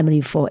primary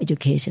 4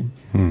 education.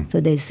 So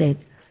they said,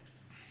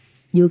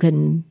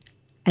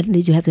 at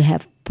least you have to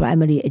have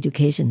primary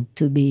education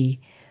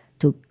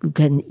you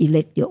can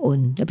elect your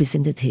own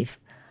representative.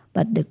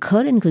 But the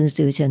current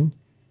constitution,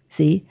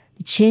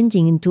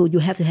 changing into, you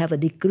have to have a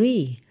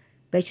degree,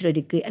 bachelor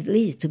degree at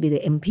least to be the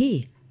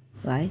MP,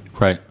 right?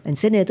 Right. And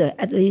senator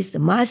at least a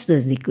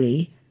master's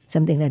degree,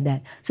 something like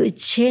that. So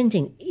it's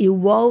changing,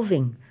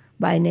 evolving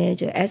by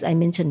nature. As I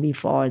mentioned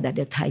before, that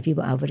the Thai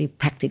people are very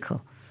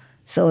practical.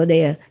 So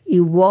they are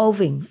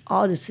evolving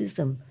all the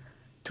system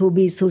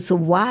to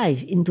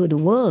survive into the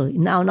world.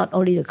 Now, not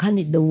only the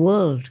country, the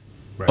world.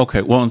 Right.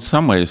 Okay, well, in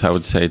some ways, I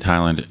would say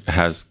Thailand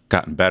has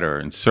gotten better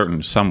in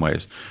some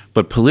ways.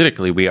 But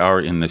politically, we are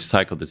in this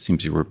cycle that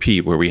seems to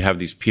repeat, where we have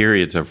these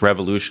periods of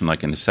revolution,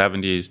 like in the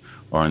 70s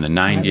or in the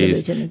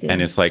 90s.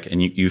 And it's like,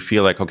 and you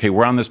feel like, okay,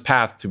 we're on this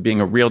path to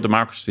being a real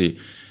democracy.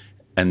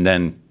 And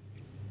then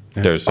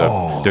there's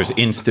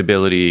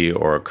instability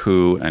or a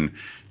coup, and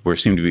we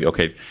seem to be,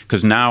 okay.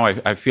 Because now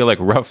I feel like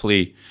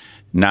roughly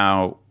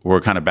now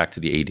we're kind of back to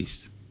the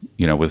 80s.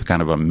 With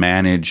kind of a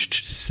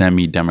managed,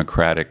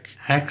 semi-democratic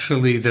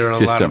Actually, there are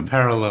system. A lot of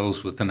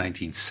parallels with the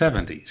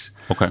 1970s.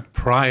 Okay.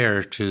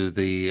 Prior to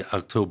the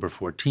October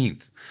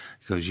 14th,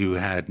 because you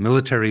had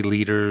military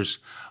leaders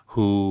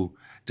who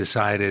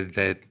decided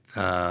that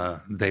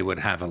they would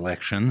have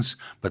elections,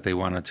 but they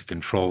wanted to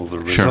control the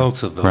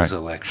results of those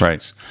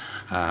elections.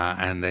 Right.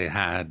 And they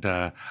had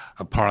a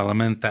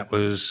parliament that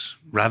was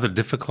rather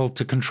difficult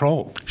to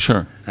control.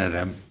 Sure.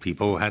 And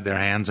people had their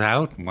hands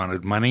out,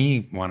 wanted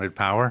money, wanted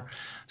power.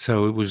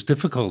 So it was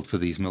difficult for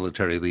these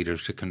military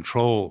leaders to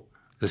control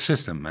the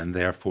system, and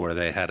therefore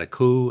they had a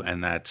coup,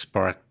 and that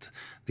sparked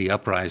the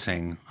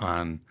uprising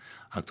on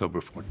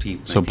October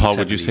 14th, So, Paul,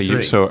 would you say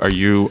are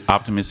you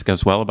optimistic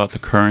as well about the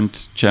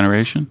current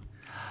generation?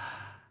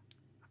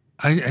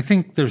 I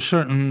think there's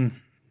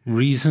certain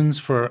reasons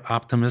for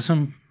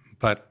optimism,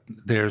 but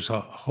there's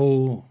a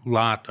whole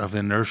lot of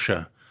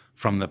inertia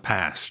from the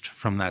past,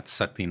 from that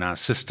sakdina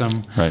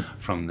system,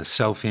 from the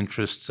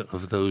self-interests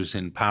of those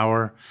in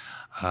power.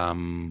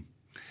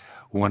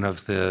 One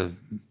of the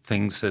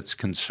things that's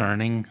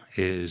concerning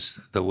is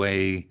the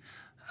way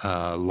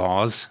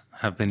laws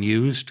have been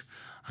used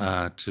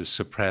to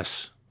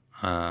suppress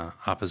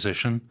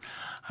opposition.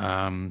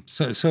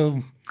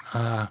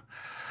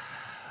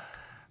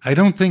 I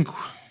don't think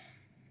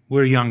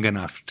we're young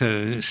enough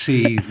to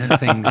see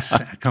things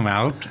come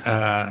out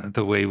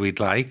the way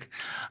we'd like.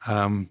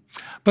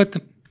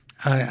 But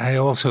I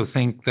also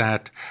think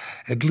that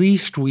at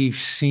least we've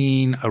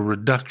seen a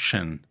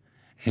reduction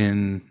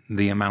in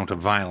the amount of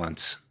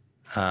violence.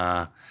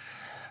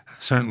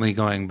 Certainly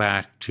going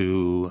back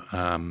to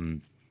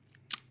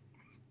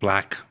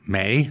Black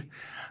May,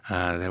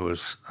 there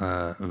was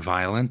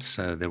violence.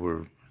 There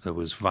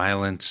was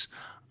violence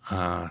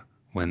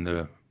when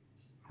the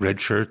red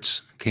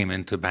shirts came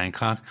into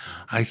Bangkok.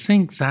 I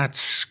think that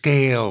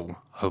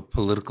scale of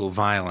political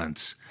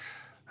violence,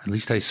 at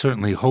least I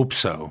certainly hope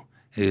so,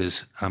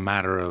 is a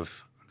matter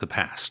of the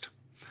past,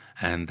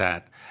 and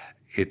that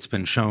it's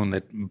been shown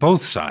that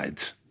both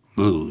sides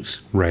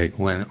lose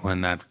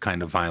when that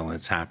kind of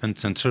violence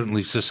happens, and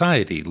certainly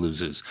society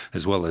loses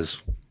as well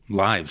as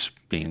lives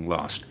being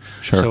lost.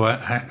 Sure. So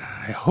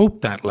I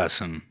hope that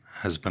lesson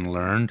has been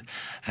learned,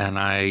 and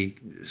I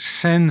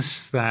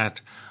sense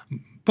that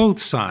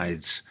both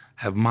sides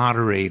have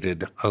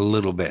moderated a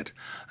little bit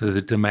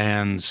the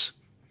demands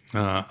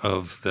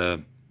of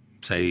the,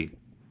 say,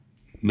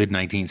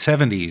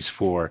 mid-1970s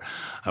for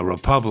a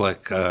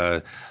republic,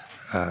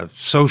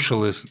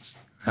 socialist,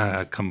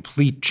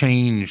 complete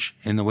change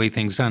in the way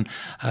things done.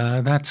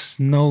 That's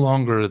no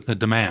longer the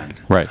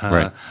demand. Right.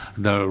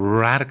 The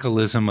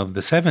radicalism of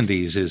the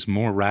 70s is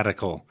more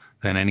radical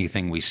than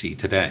anything we see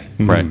today.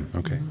 Right.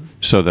 Okay.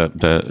 So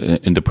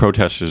the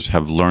protesters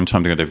have learned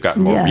something, or they've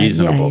gotten more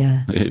reasonable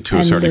to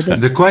a certain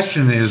extent. The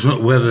question is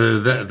whether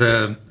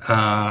the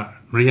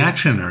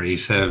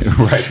reactionaries have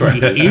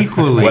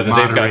equally whether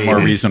they've got more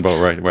moderated. reasonable,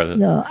 Whether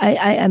No,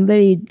 I am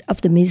very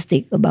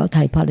optimistic about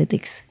Thai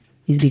politics.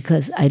 Is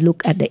because I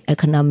look at the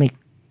economic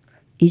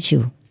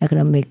issue,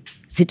 economic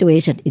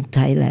situation in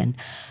Thailand.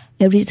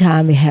 every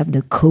time we have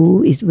the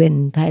coup is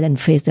when Thailand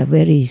faced a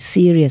very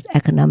serious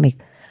economic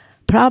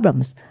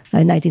problems.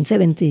 In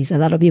 1970s, a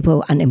lot of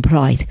people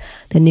unemployed.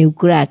 The new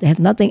grads, they have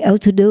nothing else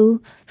to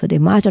do, so they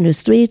march on the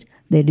street,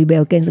 they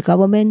rebel against the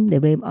government, they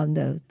blame on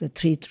the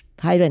three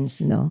tyrants,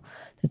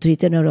 the three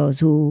generals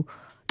who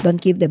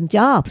don't give them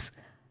jobs.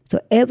 So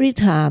every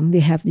time we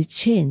have this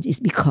change, it's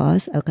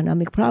because of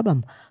economic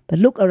problem. But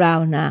look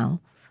around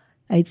now,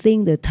 I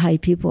think the Thai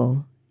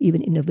people,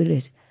 even in the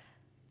village,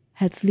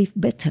 have lived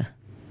better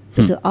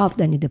off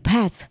than in the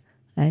past.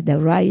 The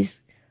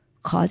rice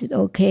cost is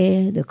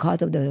okay, the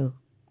cost of the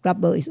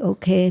rubber is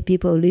okay,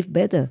 people live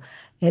better.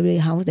 Every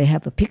house, they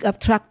have a pickup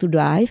truck to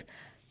drive,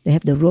 they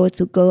have the road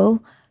to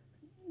go.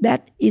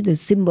 That is the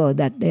symbol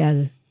that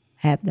they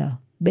have the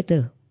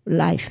better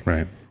life.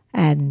 Right.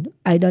 And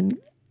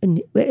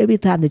every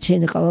time they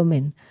change the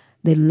government,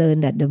 they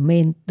learn that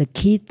the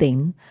key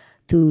thing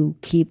to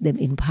keep them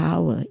in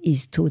power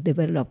is to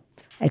develop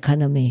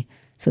economy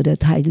so the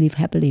Thai live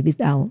happily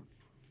without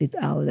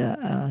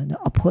the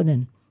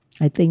opponent.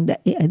 I think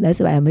that's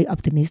why I'm very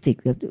optimistic.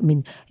 I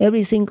mean,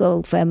 every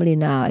single family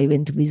now I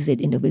went to visit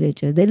in the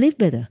villages, they live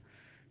better.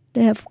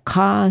 They have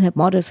cars, have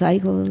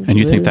motorcycles. And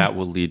you think that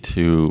will lead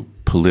to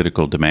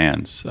political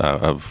demands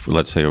of,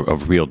 let's say,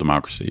 of real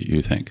democracy,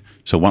 you think?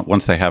 So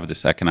once they have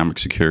this economic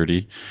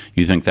security,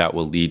 you think that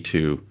will lead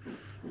to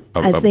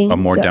a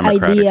more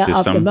democratic system? The idea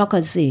of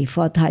democracy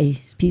for Thai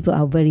people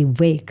are very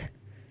vague.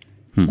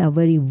 They are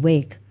very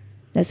vague.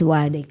 That's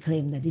why they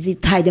claim that this is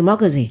Thai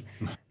democracy.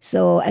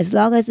 So as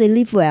long as they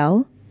live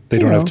well... They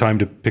don't have time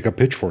to pick up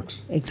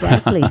pitchforks.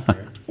 Exactly.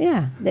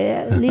 Yeah,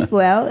 they live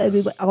well.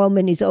 Every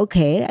government is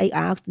okay. I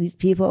ask these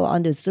people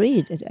on the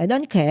street, I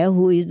don't care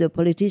who is the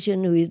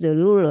politician, who is the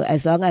ruler,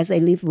 as long as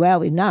they live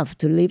well enough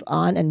to live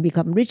on and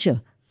become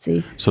richer.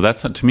 See? So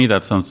to me,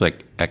 that sounds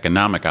like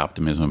economic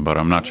optimism, but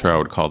I'm not sure I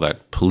would call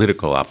that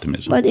political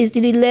optimism. But it's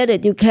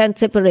related. You can't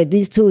separate.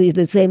 These two is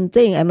the same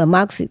thing. I'm a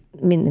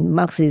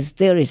Marxist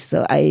theorist,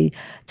 so I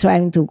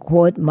trying to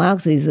quote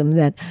Marxism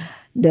that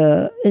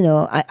the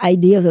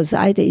idea of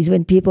society is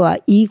when people are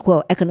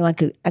equal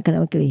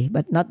economically,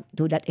 but not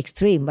to that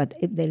extreme. But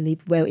if they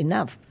live well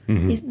enough,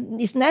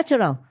 it's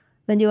natural.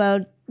 When you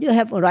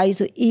have a right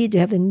to eat, you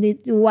have a need.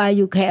 Why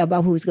you care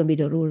about who's going to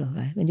be the ruler?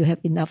 Right? When you have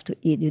enough to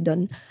eat, you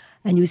don't,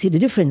 and you see the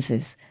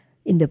differences.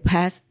 In the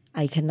past,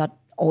 I cannot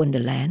own the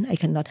land. I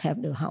cannot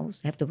have the house.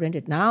 I have to rent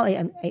it. Now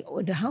I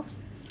own the house.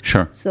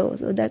 Sure. So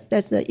that's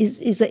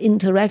the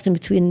interaction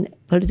between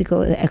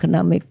political and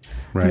economic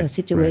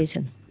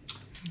situation. Right.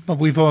 But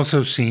we've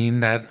also seen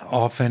that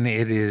often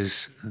it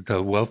is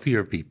the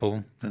wealthier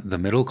people, the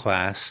middle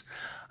class,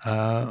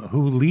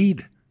 who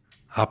lead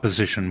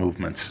opposition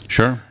movements.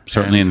 Sure.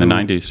 Certainly in the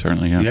 90s,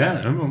 certainly, yeah.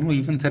 Yeah,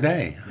 even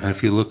today.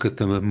 If you look at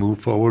the Move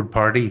Forward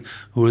Party,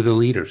 who are the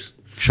leaders?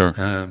 Sure.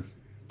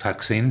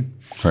 Thaksin.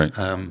 Right.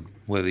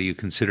 Whether you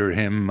consider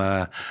him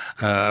a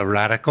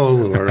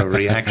radical or a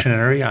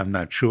reactionary, I'm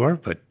not sure,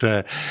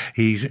 but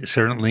he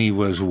certainly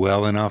was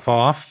well enough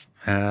off.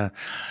 And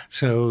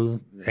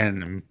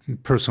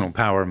personal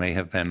power may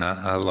have been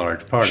a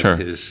large part of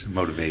his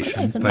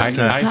motivation. But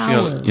I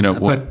feel,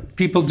 but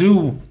people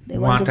do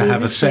want to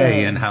have a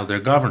say in how they're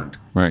governed.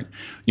 Right.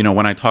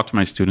 When I talk to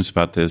my students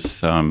about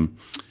this, I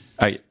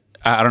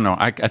don't know.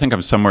 I think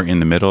I'm somewhere in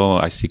the middle.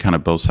 I see kind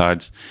of both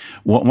sides.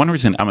 One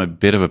reason I'm a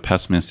bit of a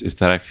pessimist is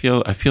that I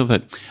feel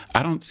that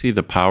I don't see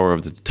the power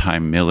of the Thai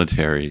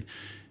military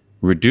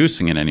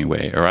reducing in any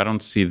way, or I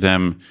don't see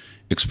them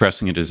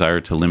expressing a desire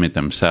to limit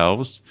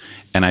themselves.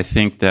 And I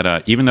think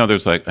that even though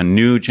there's like a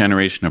new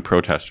generation of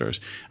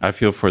protesters, I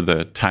feel for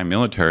the Thai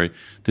military,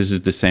 this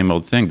is the same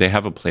old thing. They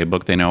have a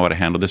playbook. They know how to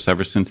handle this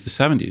ever since the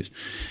 70s.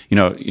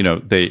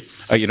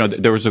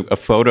 There was a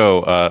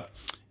photo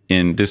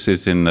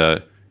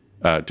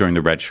during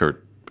the red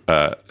shirt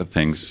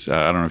things.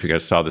 I don't know if you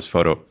guys saw this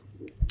photo,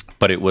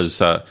 but it was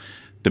the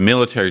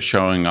military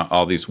showing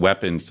all these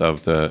weapons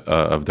of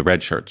the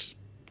red shirts,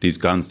 these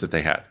guns that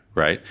they had,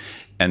 right?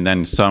 And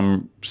then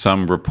some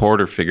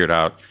reporter figured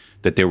out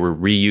that they were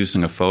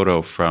reusing a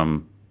photo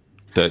from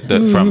the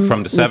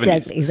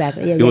 70s.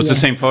 Exactly. It was the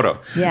same photo.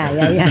 Yeah.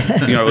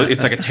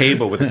 It's like a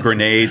table with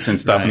grenades and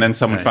stuff. Right, and then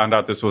someone found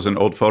out this was an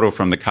old photo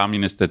from the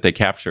communists that they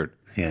captured.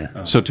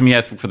 Yeah. So to me,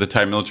 I think for the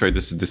Thai military,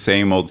 this is the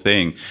same old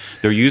thing.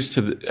 They're used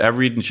to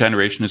every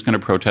generation is going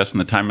to protest,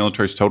 and the Thai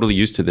military is totally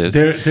used to this.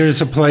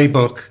 There's a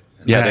playbook.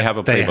 Yeah, they have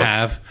a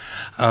playbook.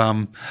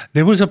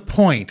 There was a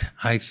point,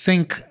 I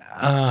think,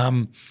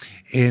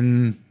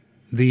 in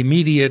the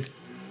immediate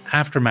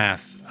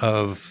aftermath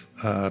of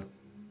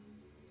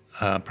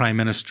Prime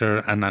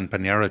Minister Anand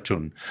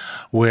Paniyarachun,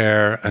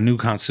 where a new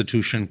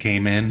constitution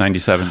came in.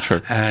 97,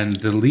 sure. And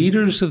the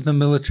leaders of the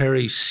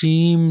military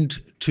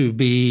seemed to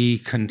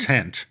be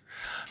content.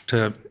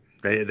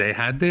 They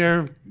had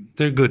their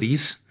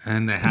goodies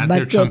and they had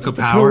their chunk of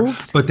power,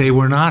 but they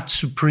were not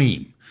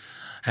supreme.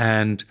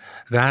 And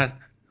that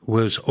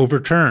was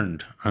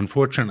overturned,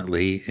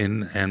 unfortunately,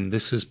 and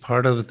this is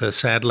part of the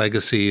sad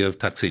legacy of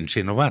Thaksin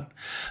Shinawatra,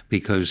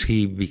 because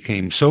he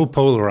became so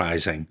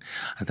polarizing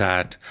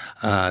that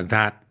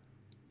that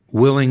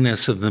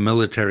willingness of the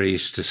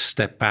militaries to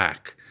step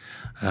back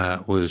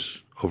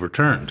was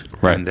overturned.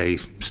 Right. And they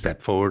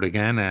stepped forward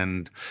again,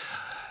 and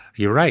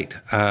you're right.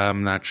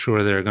 I'm not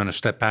sure they're going to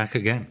step back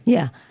again.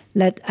 Yeah,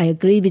 I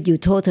agree with you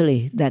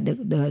totally that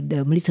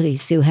the military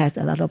still has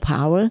a lot of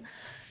power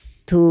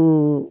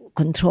to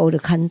control the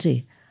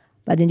country.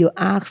 But then you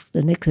ask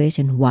the next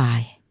question,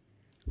 why?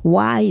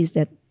 Why is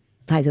that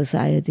Thai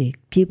society,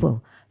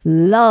 people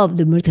love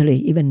the military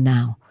even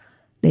now?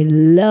 They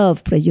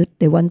love Prayut.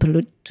 They want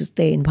Prayut to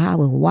stay in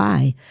power.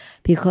 Why?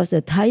 Because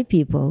the Thai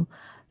people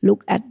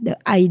look at the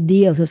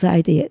ideal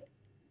society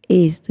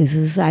is the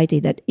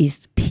society that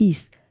is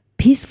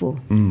peaceful.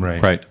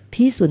 Right.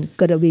 Peaceful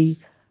gotta be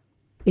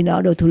in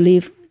order to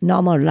live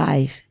normal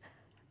life.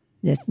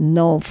 There's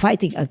no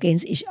fighting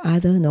against each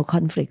other, no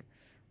conflict.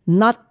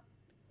 Not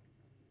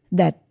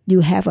that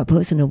you have a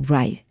personal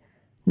right.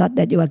 Not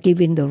that you are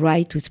given the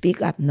right to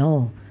speak up.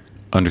 No.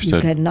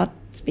 Understood. You cannot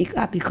speak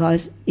up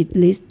because it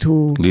leads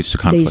to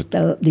conflict.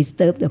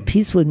 Disturb the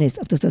peacefulness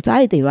of the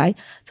society, right?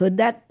 So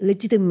that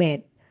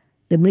legitimate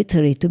the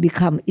military to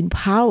become in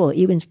power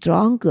even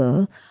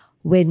stronger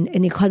when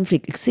any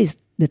conflict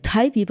exists. The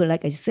Thai people,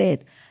 like I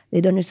said,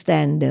 they don't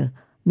understand the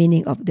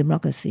meaning of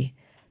democracy.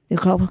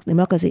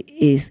 Democracy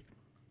is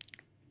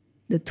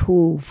the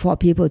tool for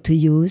people to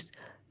use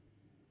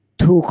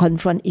to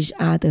confront each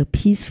other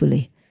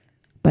peacefully.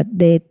 But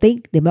they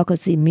think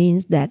democracy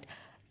means that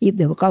if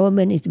the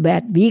government is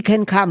bad, we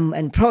can come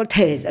and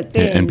protest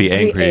against and be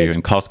angry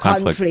and cause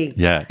conflict.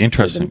 Yeah,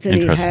 interesting. So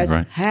the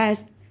Interesting.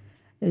 has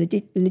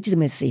the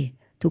legitimacy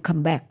to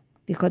come back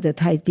because the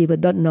Thai people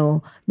don't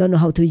know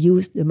how to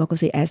use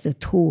democracy as a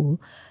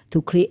tool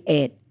to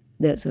create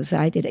the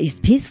society that is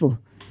peaceful.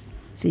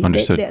 See,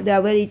 Understood. They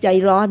are very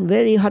jairon,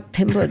 very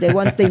hot-tempered. They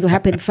want things to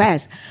happen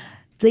fast.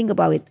 Think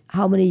about it.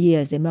 How many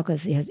years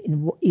democracy has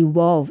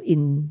evolved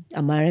in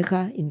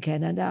America, in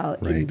Canada,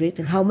 or in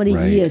Britain? How many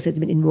years has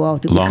been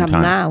involved to become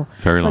time. now?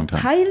 Very long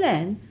time.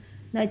 Thailand,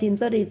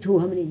 1932,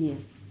 how many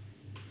years?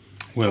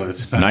 Well,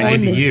 it's about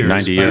 90 years.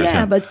 90 years.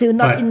 Yeah, but still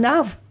not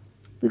enough.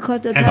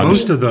 Because the and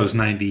most of those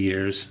 90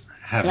 years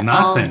have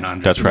not been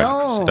under. That's right.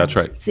 No. That's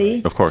right.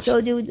 See? Of course. So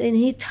you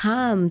need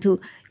time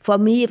to, for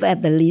me, if I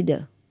am the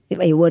leader, if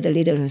I were the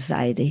leader of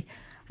society,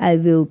 I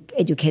will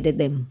educate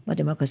them what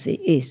democracy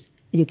is.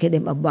 Educate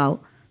them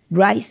about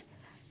rights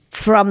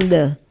from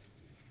the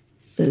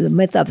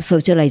method of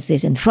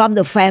socialization, from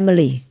the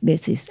family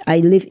basis. I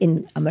live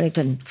in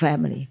American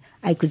family.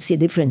 I could see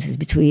differences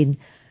between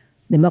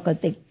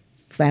democratic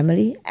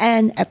family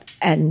and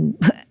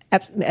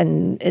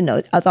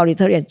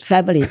authoritarian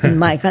family in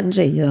my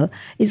country.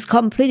 It's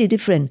completely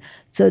different.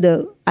 So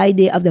the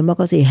idea of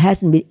democracy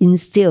hasn't been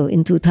instilled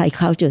into Thai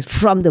cultures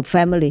from the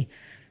family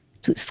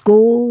to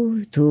school,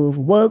 to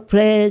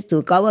workplace,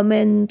 to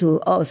government,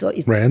 to also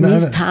it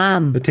needs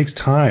time. It takes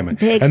time. And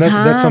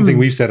that's something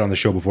we've said on the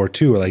show before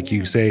too. Like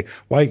you say,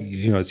 why,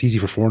 it's easy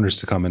for foreigners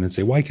to come in and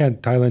say, why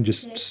can't Thailand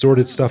just sort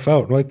its stuff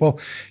out? And we're like, well,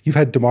 you've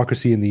had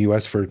democracy in the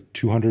US for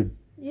 200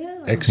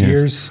 X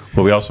years.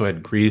 Well, we also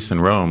had Greece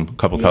and Rome a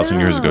couple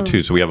thousand years ago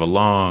too. So we have a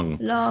long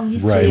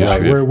history.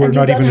 Right. We're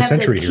not even a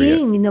century here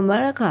yet. In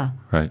America.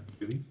 Right.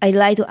 I'd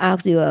like to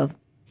ask you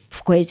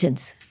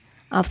questions.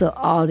 After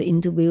all the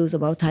interviews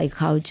about Thai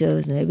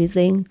cultures and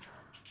everything,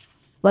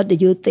 what do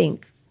you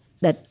think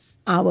that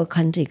our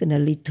country is going to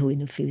lead to in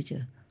the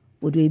future?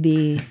 Would we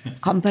be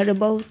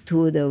comparable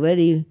to the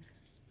very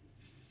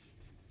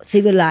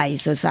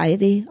civilized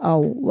society,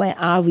 or where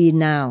are we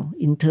now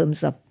in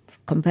terms of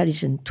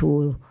comparison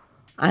to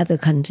other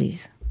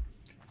countries?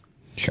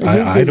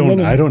 I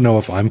don't know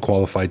if I'm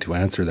qualified to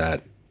answer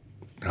that.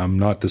 I'm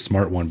not the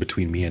smart one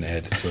between me and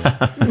Ed. So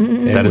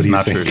that is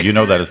not true. You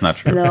know that is not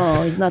true.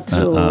 No, it's not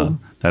true.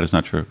 That is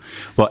not true.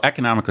 Well,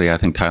 economically, I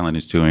think Thailand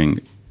is doing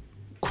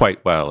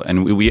quite well.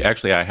 And we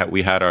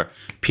had our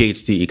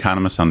PhD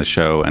economist on the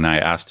show, and I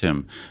asked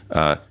him,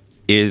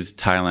 is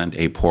Thailand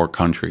a poor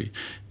country?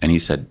 And he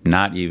said,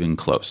 not even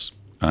close.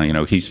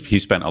 He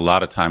spent a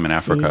lot of time in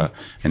Africa,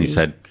 and he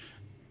said,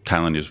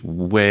 Thailand is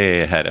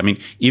way ahead. I mean,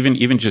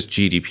 even just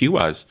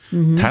GDP-wise,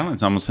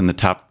 Thailand's almost in the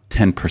top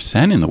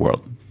 10% in the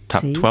world.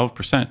 Top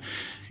 12%.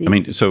 I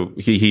mean, so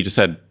he just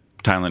said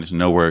Thailand is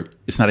nowhere,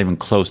 it's not even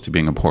close to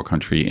being a poor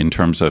country in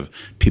terms of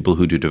people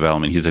who do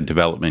development. He's a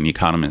development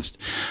economist.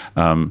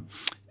 And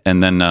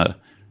then,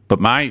 but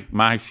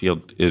my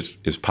field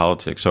is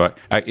politics. So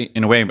I,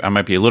 in a way, I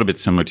might be a little bit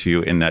similar to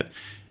you in that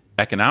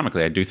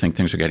economically, I do think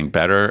things are getting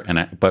better.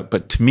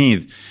 But to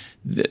me,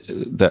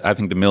 I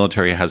think the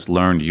military has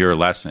learned your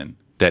lesson.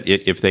 That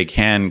if they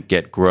can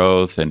get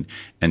growth and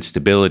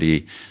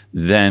stability,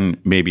 then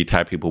maybe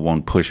Thai people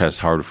won't push as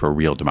hard for a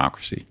real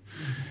democracy.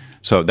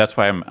 So that's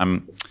why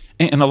I'm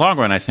in the long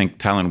run, I think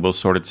Thailand will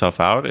sort itself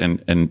out, and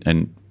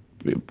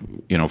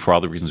for all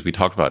the reasons we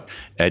talked about,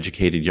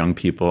 educated young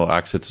people,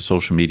 access to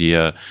social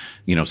media,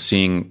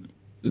 seeing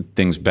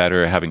things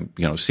better, having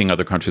seeing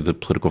other countries with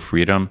political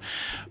freedom.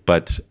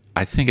 But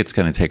I think it's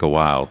going to take a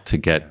while to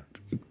get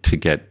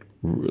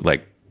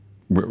like,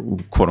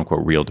 quote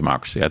unquote real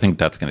democracy. I think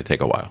that's going to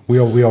take a while. We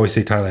always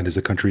say Thailand is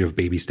a country of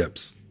baby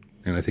steps.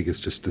 And I think it's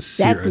just a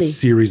Exactly.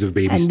 series of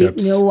baby And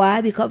steps. you know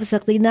why? Because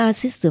of sakdina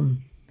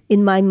system.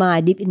 In my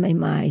mind, deep in my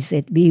mind, I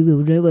said we will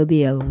never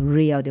be a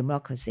real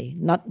democracy,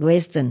 not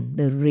Western,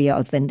 the real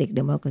authentic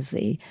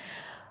democracy,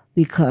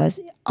 because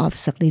of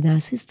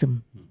sakdina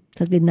system.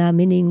 Sakdina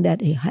meaning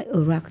that a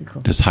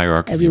hierarchical. There's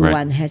hierarchy, Everyone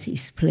right? has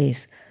his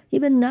place.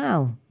 Even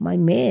now, my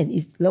mate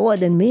is lower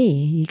than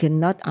me. He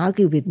cannot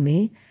argue with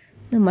me.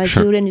 My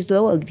children is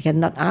lower,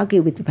 cannot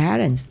argue with the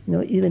parents.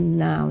 Even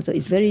now, so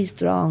it's very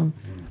strong.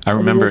 I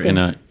remember in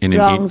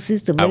strong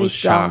system, I very was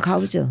strong shocked.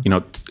 culture.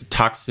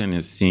 Thaksin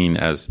is seen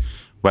as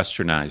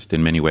westernized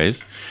in many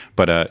ways,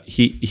 but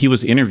he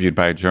was interviewed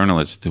by a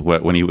journalist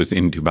when he was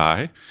in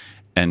Dubai,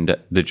 and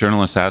the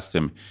journalist asked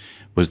him,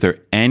 "Was there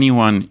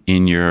anyone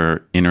in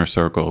your inner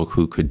circle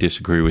who could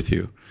disagree with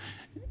you?"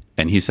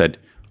 And he said,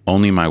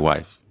 "Only my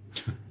wife."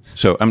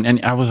 So, and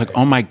I was like,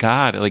 "Oh my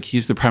God!" Like,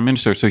 he's the prime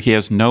minister, so he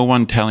has no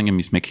one telling him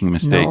he's making a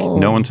mistake.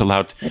 No one's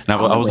allowed to. And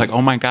I was like,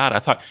 "Oh my God!" I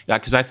thought,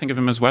 because I think of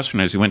him as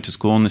Westernized. He went to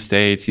school in the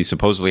States. He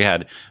supposedly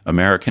had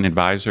American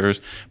advisors,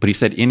 but he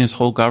said in his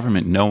whole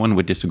government, no one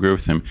would disagree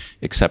with him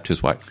except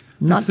his wife.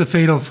 That's the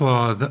fatal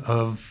flaw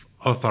of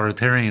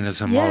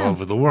authoritarianism all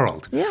over the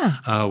world.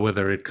 Yeah.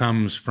 Whether it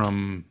comes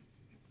from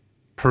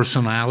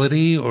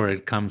personality or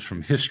it comes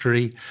from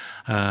history,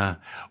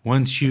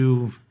 once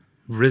you've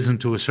risen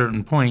to a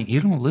certain point, you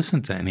don't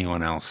listen to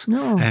anyone else.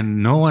 No.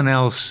 And no one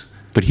else.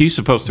 But he's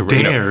supposed to.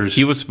 Dares.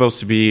 He was supposed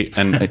to be,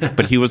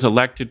 but he was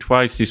elected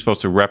twice. He's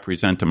supposed to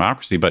represent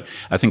democracy. But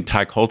I think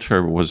Thai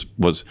culture was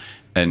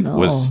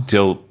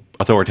still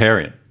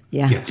authoritarian.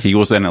 Yeah. Yes. He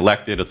was an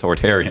elected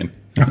authoritarian.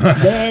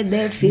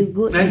 They feel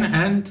good.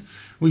 And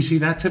we see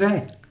that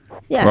today.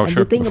 Yeah, Well, and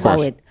sure, to think of about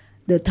course. it,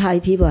 the Thai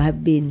people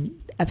have been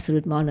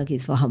absolute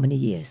monarchies for how many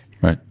years?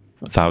 Right,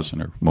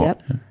 1,000 or more.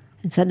 Yep.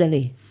 And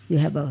suddenly you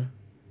have a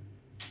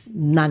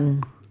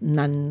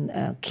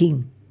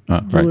king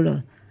Right.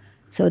 ruler.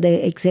 So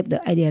they accept the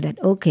idea that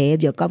okay,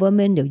 your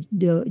government,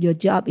 your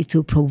job is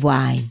to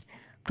provide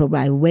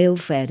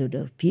welfare to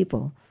the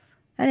people,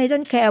 and they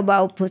don't care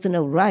about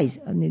personal rights.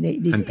 I mean,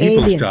 this And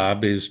people's alien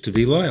job is to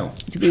be loyal.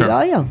 to be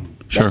loyal.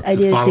 Sure. That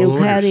idea follow still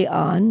orders. carry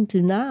on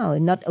to now.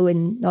 And not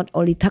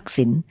only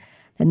Thaksin,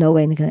 that no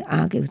one can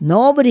argue.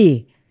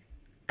 Nobody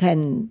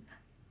can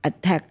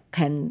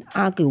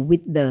argue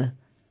with the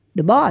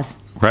boss.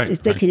 Right,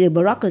 Especially the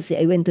bureaucracy.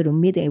 I went to the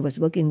meeting. I worked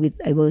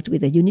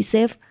with the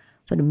UNICEF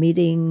for the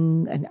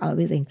meeting and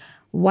everything.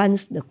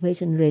 Once the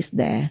question raised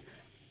there,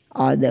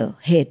 or the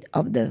head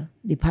of the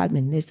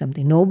department raised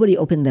something, nobody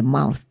opened their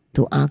mouth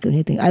to argue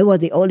anything. I was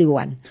the only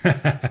one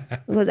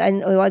because I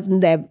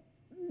wasn't their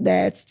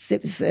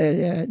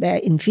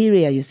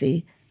inferior. You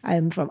see, I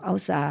am from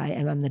outside,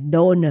 and I'm the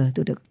donor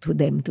to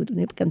them.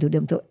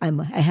 So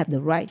I have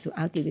the right to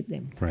argue with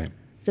them. Right.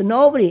 So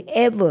nobody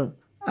ever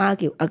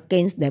argue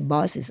against their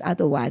bosses.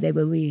 Otherwise, they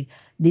will be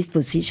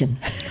disposition.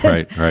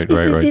 Right.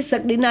 This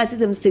sakdina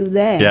system still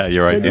there. Yeah,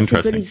 you're right. So this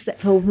is Interesting.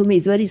 for me,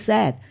 it's very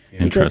sad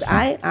because Interesting.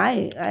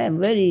 I am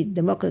very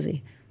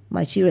democracy.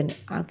 My children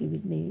argue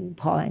with me.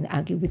 Paul and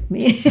argue with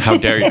me. How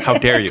dare you? How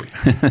dare you?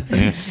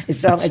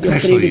 As long as you agree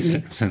Especially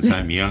with me. since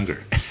I'm younger.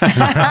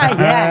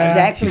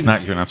 Yeah,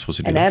 exactly. You're not supposed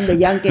to do And that. I'm the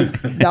youngest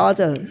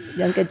daughter,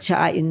 youngest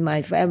child in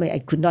my family. I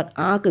could not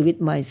argue with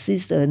my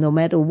sister no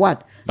matter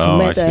what. No Oh, I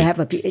matter I see. have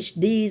a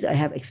PhD, I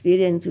have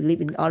experience to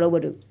live in all over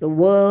the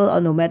world, or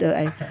no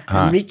matter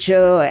I'm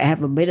richer, I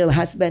have a better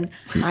husband,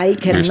 I You're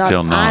cannot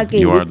still Nong. argue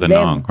You are with the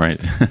them. Nong, right?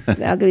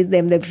 Argue with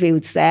them, they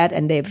feel sad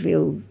and they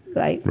feel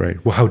like, Right.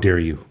 Well, how dare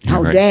you?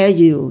 how Right. dare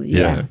you?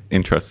 Yeah.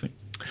 Interesting.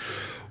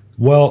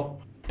 Well,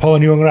 Paul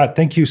and Yuangrat,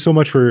 thank you so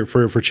much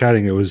for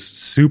chatting. It was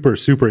super,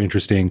 super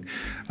interesting.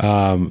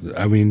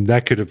 I mean,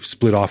 that could have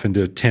split off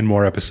into 10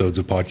 more episodes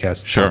of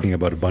podcasts talking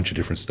about a bunch of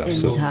different stuff.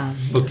 So, Anytime.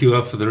 Look you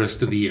up for the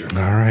rest of the year. all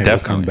right, we'll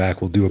come Definitely.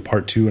 back. We'll do a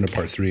part 2 and a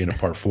part 3 and a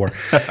part 4.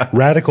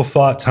 Radical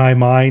Thought, Thai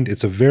Mind.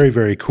 It's a very,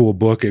 very cool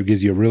book. It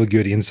gives you a really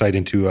good insight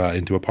into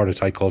a part of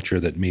Thai culture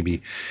that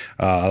maybe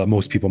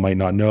most people might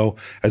not know,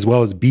 as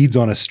well as Beads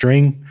on a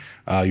String,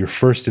 your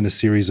first in a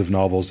series of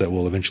novels that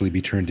will eventually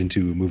be turned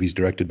into movies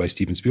directed by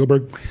Steven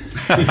Spielberg.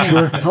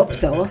 Sure. Hope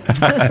so.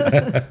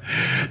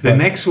 The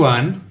next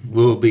one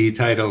will be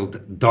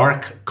titled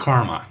Dark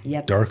Karma.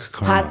 Yep. Dark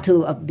Karma. Part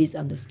 2 of Beats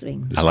on the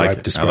String.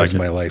 Describes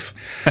my life.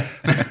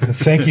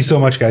 Thank you so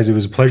much, guys. It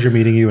was a pleasure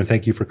meeting you, and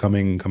thank you for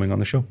coming on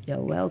the show. You're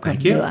welcome.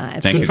 Thank you. You are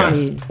Thank you, guys.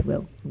 absolutely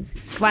well.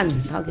 It's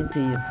fun talking to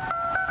you.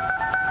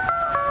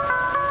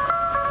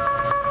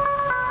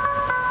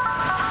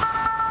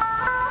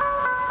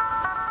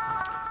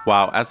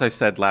 Wow. As I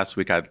said last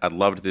week, I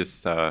loved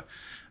this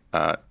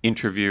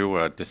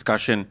interview,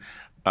 discussion.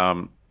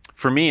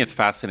 For me, it's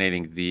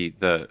fascinating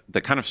the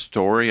kind of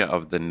story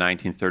of the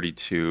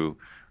 1932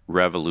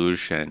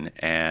 revolution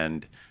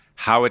and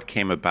how it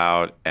came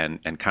about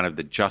and kind of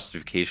the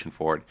justification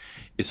for it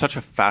is such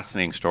a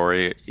fascinating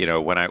story. You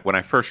know, when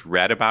I first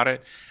read about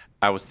it,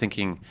 I was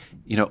thinking,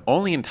 you know,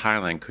 only in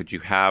Thailand could you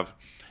have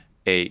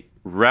a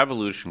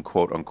revolution,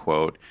 quote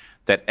unquote,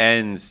 that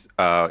ends,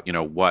 a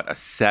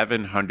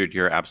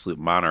 700-year absolute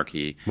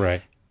monarchy,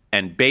 Right.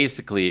 and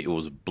basically it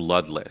was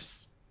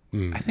bloodless.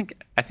 I think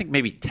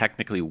maybe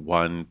technically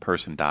one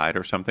person died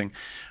or something,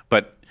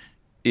 but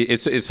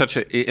it's such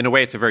in a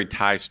way it's a very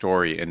Thai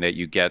story in that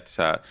you get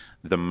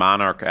the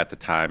monarch at the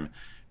time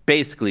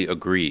basically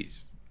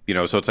agrees.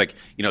 So it's like,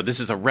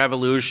 this is a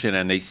revolution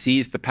and they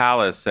seize the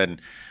palace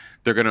and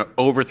they're going to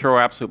overthrow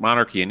absolute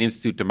monarchy and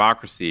institute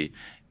democracy.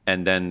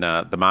 And then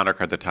the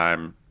monarch at the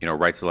time,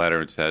 writes a letter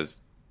and says,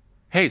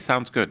 "Hey,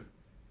 sounds good.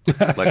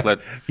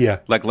 Let's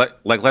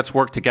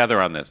work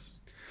together on this."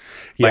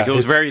 Like it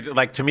was very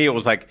to me it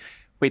was like,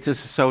 wait,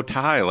 this is so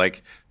Thai.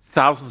 Like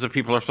thousands of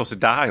people are supposed to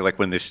die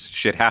when this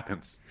shit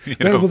happens.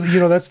 Well,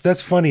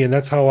 that's funny, and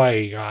that's how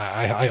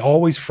I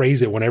always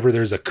phrase it whenever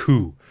there's a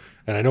coup.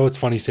 And I know it's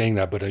funny saying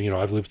that, but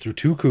I've lived through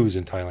 2 coups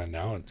in Thailand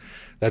now, and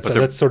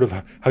that's sort of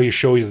how you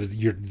show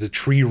the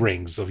tree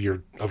rings of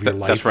your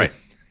life. That's right.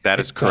 That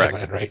is correct.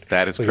 Thailand, right?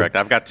 That is correct.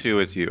 I've got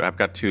 2 as you. I've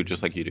got 2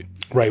 just like you do.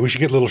 Right. We should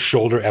get little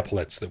shoulder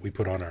epaulets that we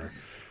put on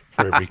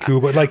for every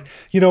coup. But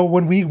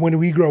when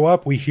we grow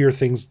up, we hear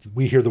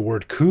the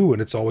word coup,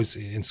 and it's always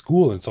in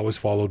school, and it's always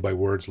followed by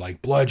words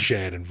like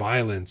bloodshed and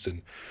violence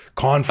and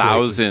conflict.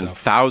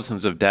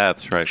 Thousands of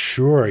deaths, right?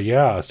 Sure,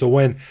 yeah. So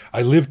when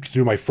I lived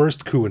through my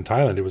first coup in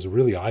Thailand, it was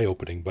really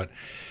eye-opening. But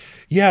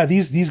yeah,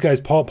 these guys,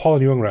 Paul and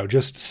Yuangrat,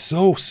 just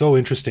so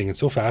interesting and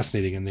so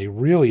fascinating, and they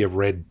really have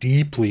read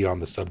deeply on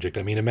the subject.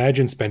 I mean,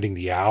 imagine spending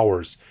the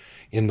hours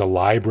in the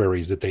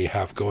libraries that they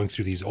have going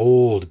through these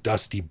old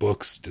dusty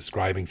books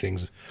describing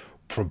things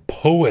from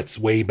poets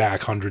way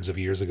back hundreds of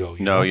years ago.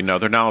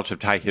 Their knowledge of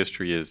Thai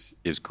history is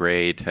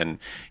great, and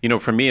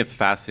for me it's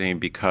fascinating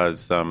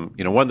because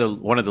one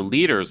of the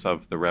leaders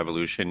of the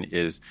revolution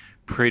is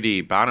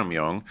Pridi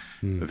Banomyong,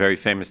 a very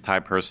famous Thai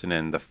person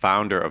and the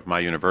founder of my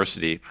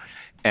university.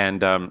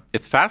 And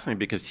it's fascinating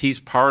because he's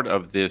part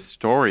of this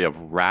story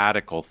of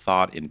radical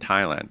thought in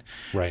Thailand.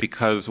 Right.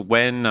 Because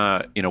when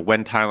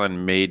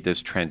Thailand made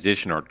this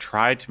transition or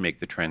tried to make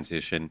the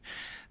transition,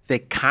 they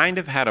kind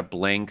of had a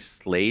blank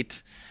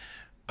slate,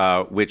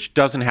 which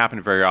doesn't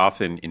happen very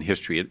often in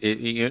history.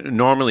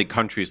 Normally,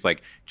 countries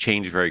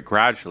change very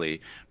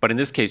gradually, but in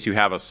this case, you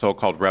have a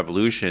so-called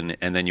revolution,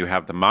 and then you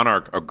have the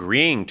monarch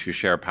agreeing to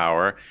share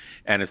power,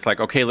 and it's like,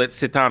 okay, let's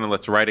sit down and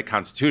let's write a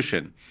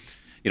constitution.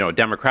 A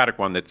democratic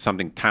one that's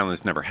something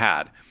Thailand's never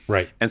had.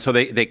 Right. And so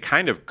they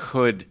kind of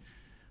could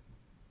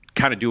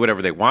do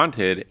whatever they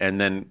wanted, and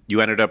then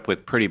you ended up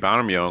with Pridi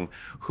Banomyong,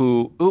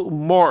 who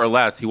more or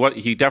less,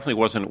 he definitely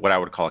wasn't what I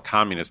would call a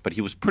communist, but he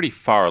was pretty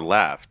far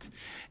left.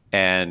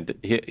 And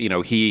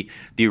his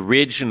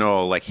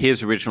original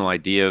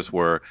ideas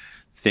were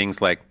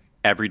things like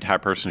every Thai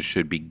person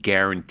should be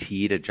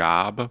guaranteed a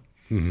job.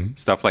 Mm-hmm.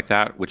 Stuff like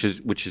that, which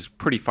is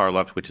pretty far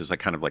left, which is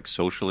kind of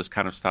socialist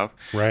kind of stuff.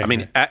 Right. I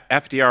mean,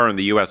 FDR in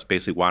the U.S.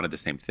 basically wanted the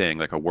same thing,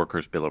 like a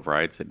workers' bill of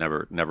rights that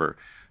never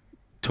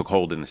took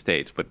hold in the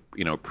States. But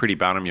Pridi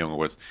Banomyong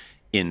was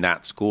in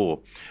that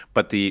school.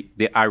 But the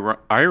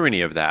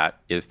irony of that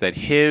is that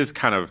his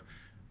kind of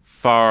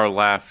far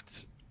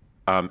left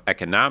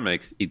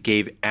economics, it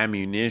gave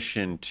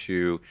ammunition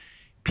to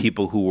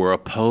people who were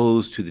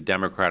opposed to the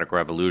democratic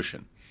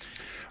revolution.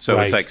 So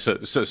right.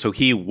 It's so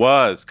he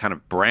was kind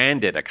of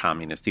branded a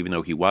communist, even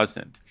though he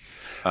wasn't.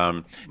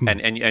 And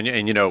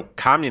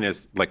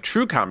communists,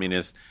 true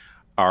communists,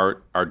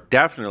 are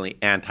definitely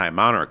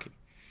anti-monarchy.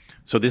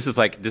 So this is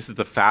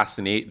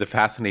the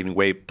fascinating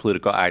way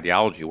political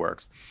ideology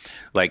works.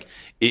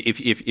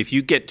 If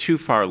you get too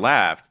far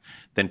left,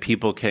 then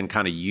people can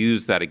kind of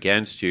use that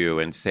against you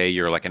and say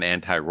you're an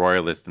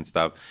anti-royalist and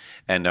stuff.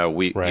 And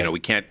we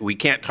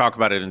can't talk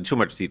about it in too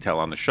much detail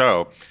on the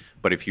show.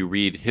 But if you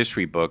read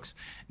history books,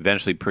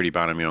 eventually Pridi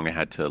Banomyong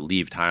had to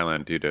leave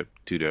Thailand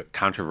due to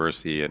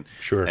controversy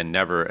and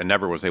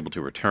never was able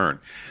to return.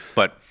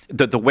 But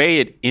the way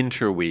it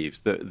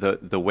interweaves,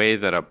 the way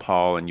that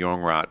Paul and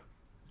Yuangrat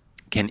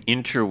can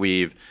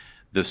interweave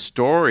the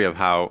story of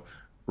how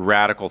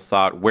radical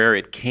thought, where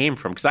it came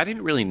from, because I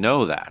didn't really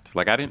know that.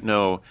 I didn't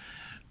know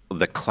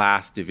the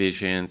class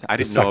divisions. I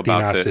didn't know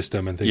about the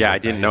system and things. Yeah, I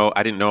didn't know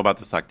about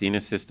the sakdina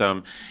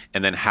system,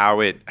 and then how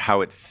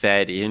it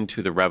fed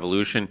into the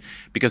revolution.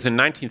 Because in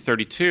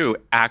 1932,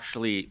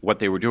 actually, what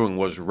they were doing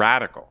was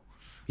radical.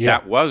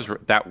 Yeah.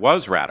 That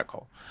was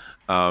radical.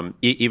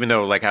 Even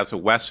though, as a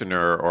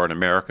Westerner or an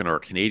American or a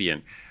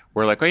Canadian,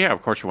 we're like, oh yeah,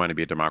 of course you want to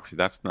be a democracy.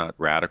 That's not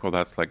radical.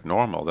 That's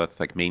normal. That's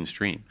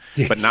mainstream.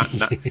 But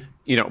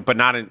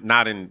not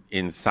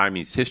in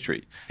Siamese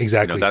history.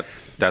 Exactly.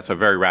 That's a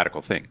very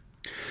radical thing.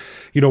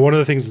 One of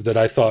the things that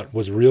I thought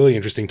was really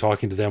interesting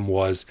talking to them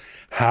was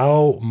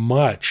how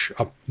much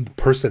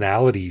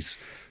personalities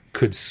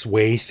could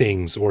sway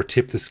things or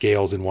tip the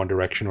scales in one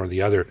direction or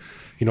the other.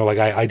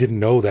 I didn't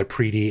know that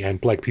Pridi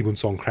and Phibul and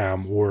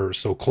Songkhram were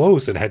so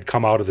close and had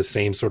come out of the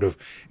same sort of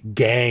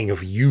gang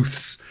of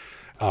youths.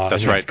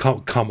 That's right.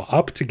 Come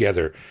up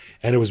together.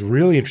 And it was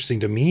really interesting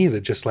to me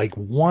that just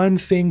one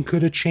thing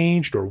could have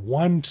changed or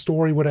one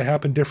story would have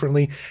happened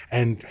differently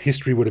and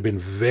history would have been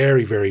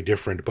very, very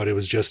different. But it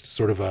was just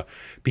sort of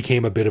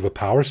became a bit of a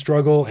power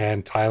struggle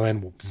and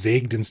Thailand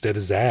zigged instead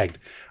of zagged.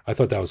 I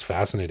thought that was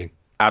fascinating.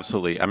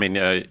 Absolutely. I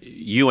mean,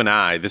 you and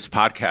I, this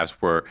podcast,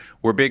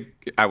 we're big,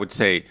 I would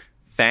say,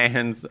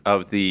 fans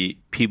of the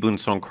Phibul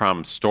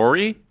Songkhram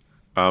story.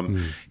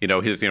 You know,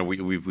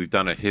 we've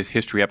done a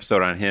history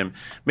episode on him.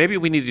 Maybe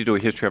we need to do a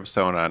history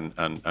episode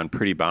on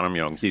Pridi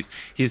Banomyong.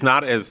 He's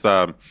not as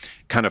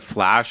kind of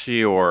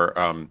flashy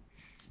or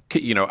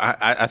you know.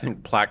 I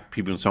think Black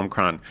Phibul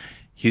Songkhram.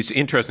 He's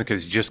interesting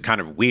because he's just kind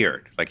of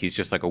weird. Like he's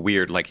just like a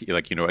weird, like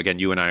you know. Again,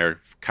 you and I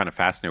are kind of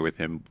fascinated with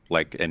him,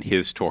 like and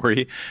his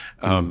story.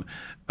 So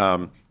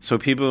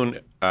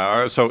Phibul,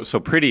 so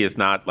Pridi is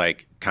not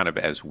like kind of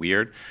as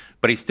weird,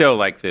 but he's still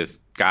like this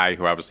guy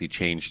who obviously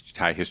changed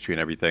Thai history and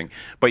everything.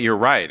 But you're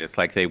right. It's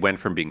like they went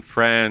from being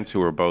friends who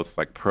were both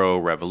like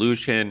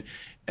pro-revolution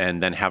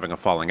and then having a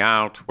falling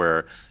out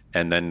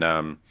and then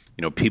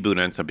you know, Phibul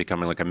ends up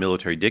becoming like a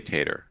military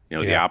dictator, you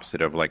know, the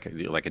opposite of like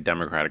a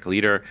democratic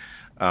leader.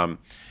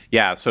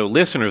 So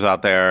listeners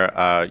out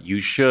there, you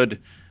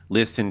should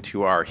listen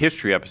to our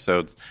history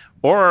episodes.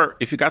 Or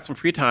if you got some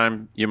free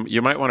time,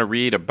 you might want to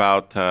read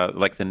about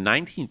like the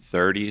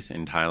 1930s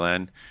in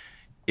Thailand.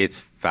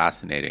 It's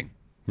fascinating.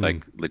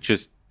 Like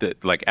just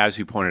like as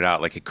you pointed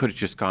out, like it could have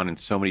just gone in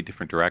so many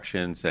different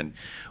directions, and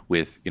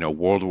with you know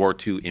World War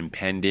II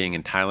impending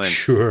in Thailand.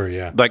 Sure,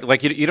 yeah.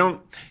 Like you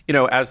don't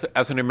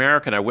as an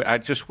American, I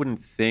just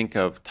wouldn't think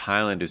of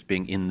Thailand as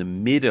being in the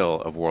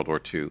middle of World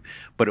War II,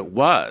 but it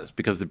was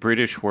because the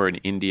British were in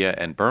India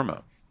and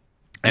Burma,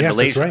 and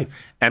Malaysia, that's right.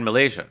 and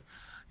Malaysia.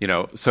 You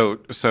know, so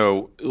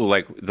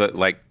like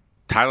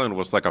Thailand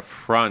was like a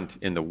front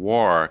in the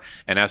war,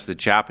 and as the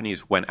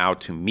Japanese went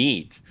out to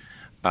meet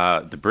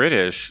the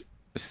British,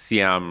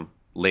 Siam,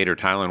 later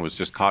Thailand, was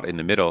just caught in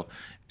the middle,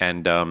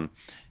 and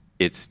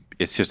it's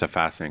just a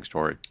fascinating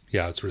story.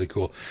 Yeah, it's really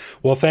cool.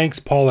 Well, thanks,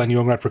 Paul and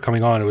Yuangrat, for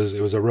coming on. It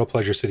was a real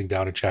pleasure sitting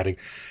down and chatting.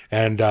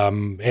 And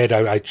Ed,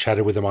 I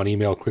chatted with them on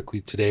email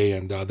quickly today,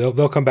 and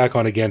they'll come back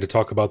on again to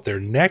talk about their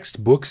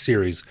next book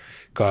series.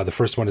 The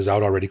first one is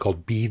out already,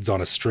 called Beads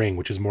on a String,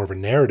 which is more of a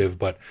narrative,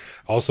 but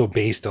also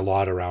based a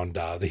lot around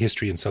the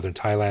history in southern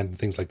Thailand and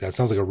things like that.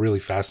 Sounds like a really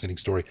fascinating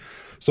story.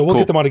 So we'll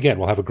get them on again.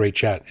 We'll have a great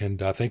chat. And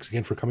thanks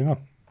again for coming on.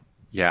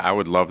 Yeah, I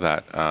would love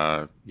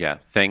that.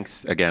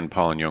 Thanks again,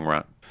 Paul and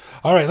Yuangrat.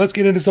 All right, let's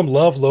get into some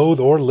love, loathe,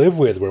 or live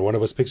with, where one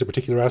of us picks a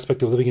particular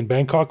aspect of living in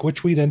Bangkok,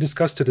 which we then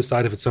discuss to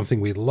decide if it's something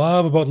we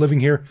love about living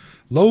here,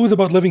 loathe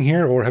about living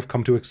here, or have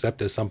come to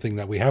accept as something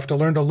that we have to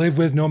learn to live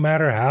with no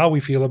matter how we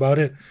feel about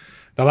it.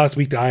 Now, last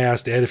week I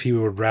asked Ed if he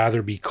would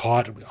rather be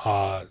caught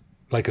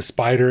like a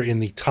spider in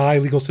the Thai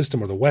legal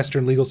system or the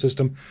Western legal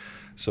system.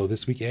 So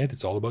this week, Ed,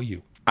 it's all about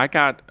you. I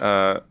got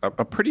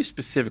a pretty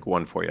specific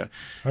one for you.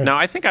 Right. Now,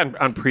 I think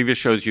on previous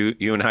shows, you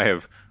and I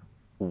have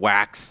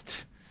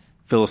waxed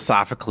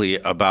philosophically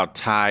about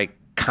Thai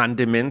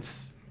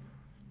condiments,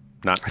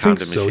 not condom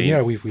machines. So.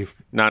 Yeah, we've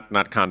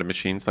not condom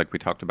machines like we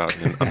talked about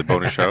on the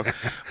bonus show,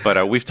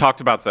 but we've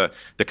talked about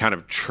the kind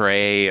of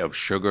tray of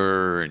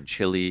sugar and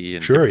chili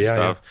and different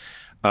stuff.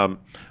 Yeah.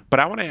 But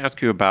I want to ask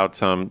you about,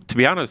 to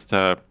be honest,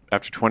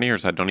 after 20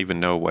 years, I don't even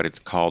know what it's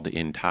called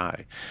in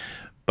Thai,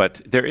 but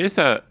there is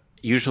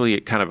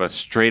usually kind of a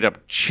straight up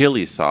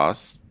chili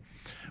sauce,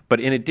 but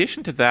in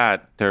addition to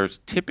that, there's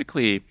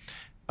typically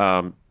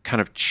kind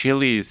of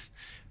chilies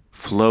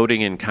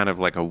floating in kind of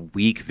like a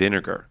weak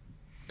vinegar.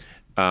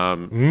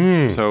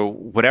 So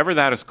whatever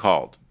that is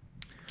called,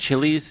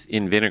 chilies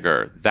in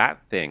vinegar,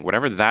 that thing,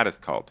 whatever that is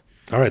called.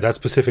 All right, that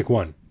specific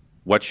one.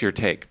 What's your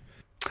take?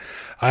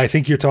 I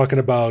think you're talking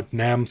about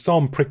Nam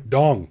Som Prik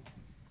Dong.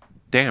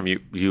 Damn,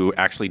 you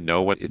actually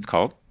know what it's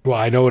called? Well,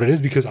 I know what it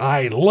is because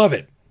I love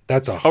it.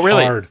 That's a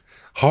really?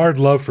 hard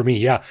love for me.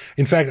 Yeah.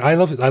 In fact, I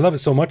love it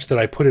so much that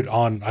I put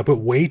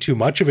way too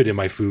much of it in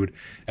my food,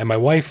 and my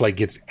wife like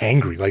gets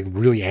angry, like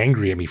really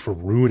angry at me for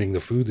ruining the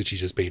food that she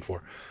just paid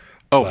for.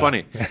 Oh,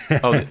 funny.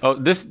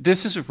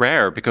 This is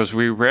rare because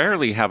we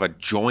rarely have a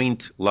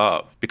joint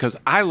love, because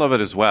I love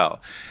it as well.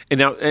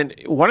 And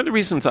one of the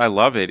reasons I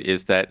love it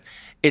is that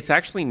it's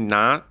actually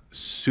not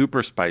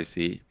super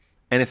spicy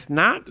and it's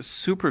not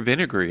super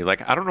vinegary.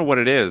 Like, I don't know what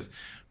it is,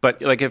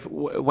 but like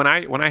when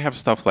I have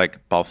stuff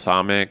like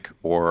balsamic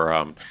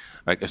or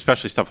like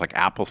especially stuff like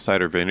apple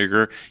cider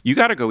vinegar, you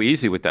got to go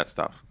easy with that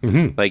stuff.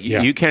 Mm-hmm. Like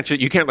you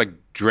can't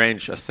like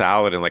drench a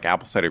salad in like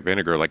apple cider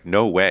vinegar. Like,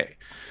 no way.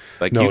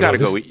 Like you got to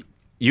go.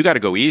 You got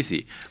to go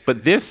easy.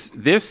 But this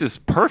is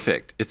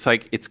perfect. It's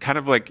like, it's kind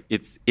of like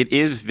it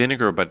is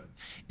vinegar, but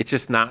it's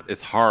just not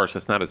as harsh.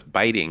 It's not as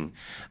biting.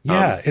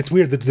 Yeah, it's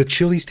weird. The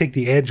chilies take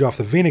the edge off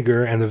the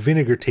vinegar, and the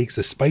vinegar takes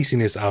the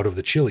spiciness out of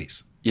the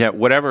chilies. Yeah,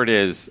 whatever it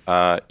is,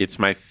 it's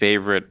my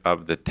favorite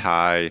of the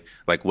Thai.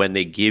 Like when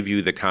they give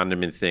you the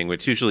condiment thing,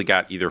 which usually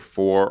got either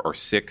 4 or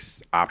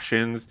 6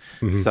 options.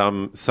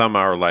 Mm-hmm. Some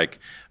are like,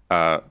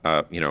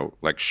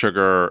 like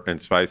sugar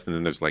and spice, and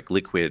then there's like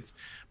liquids.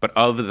 But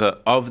of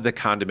the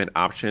condiment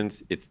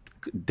options, it's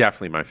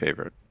definitely my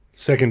favorite.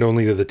 Second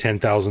only to the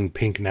 10,000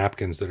 pink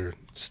napkins that are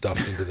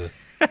stuffed into the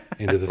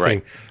right.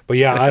 thing. But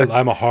yeah,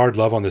 I'm a hard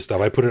love on this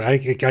stuff. I put it.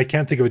 I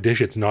can't think of a dish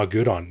it's not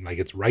good on. Like,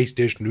 it's rice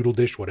dish, noodle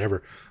dish,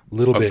 whatever. A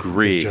little bit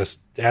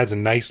just adds a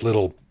nice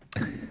little.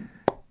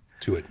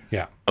 to it.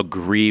 Yeah.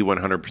 Agree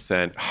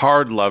 100%.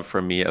 Hard love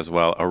from me as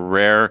well. A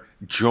rare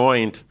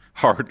joint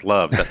hard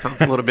love. That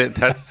sounds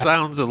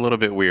a little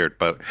bit weird,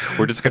 but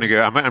we're just going to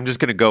go. I'm just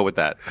going to go with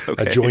that.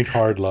 Okay. A joint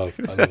hard love.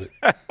 I love it.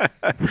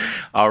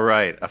 All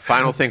right. A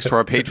final thanks to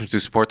our patrons who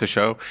support the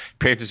show.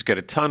 Patrons get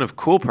a ton of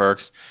cool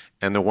perks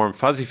and the warm,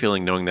 fuzzy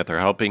feeling knowing that they're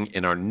helping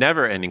in our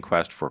never-ending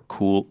quest for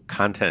cool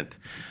content.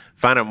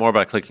 Find out more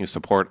by clicking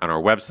support on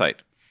our website.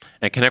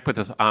 And connect with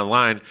us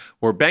online.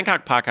 We're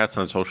Bangkok Podcast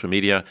on social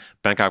media,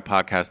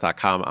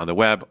 bangkokpodcast.com on the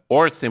web,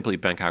 or simply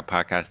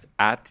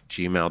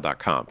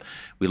bangkokpodcast@gmail.com.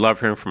 We love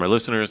hearing from our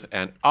listeners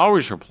and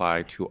always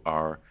reply to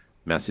our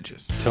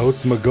messages.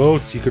 Totes my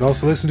goats. You can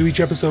also listen to each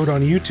episode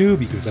on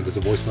YouTube. You can send us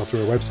a voicemail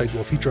through our website.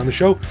 We'll feature on the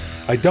show.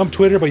 I dumped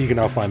Twitter, but you can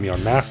now find me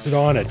on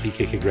Mastodon at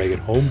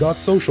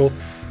bkkgreg@home.social.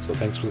 So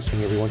thanks for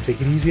listening, everyone.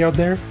 Take it easy out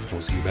there, and we'll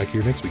see you back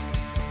here next week.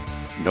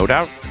 No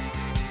doubt.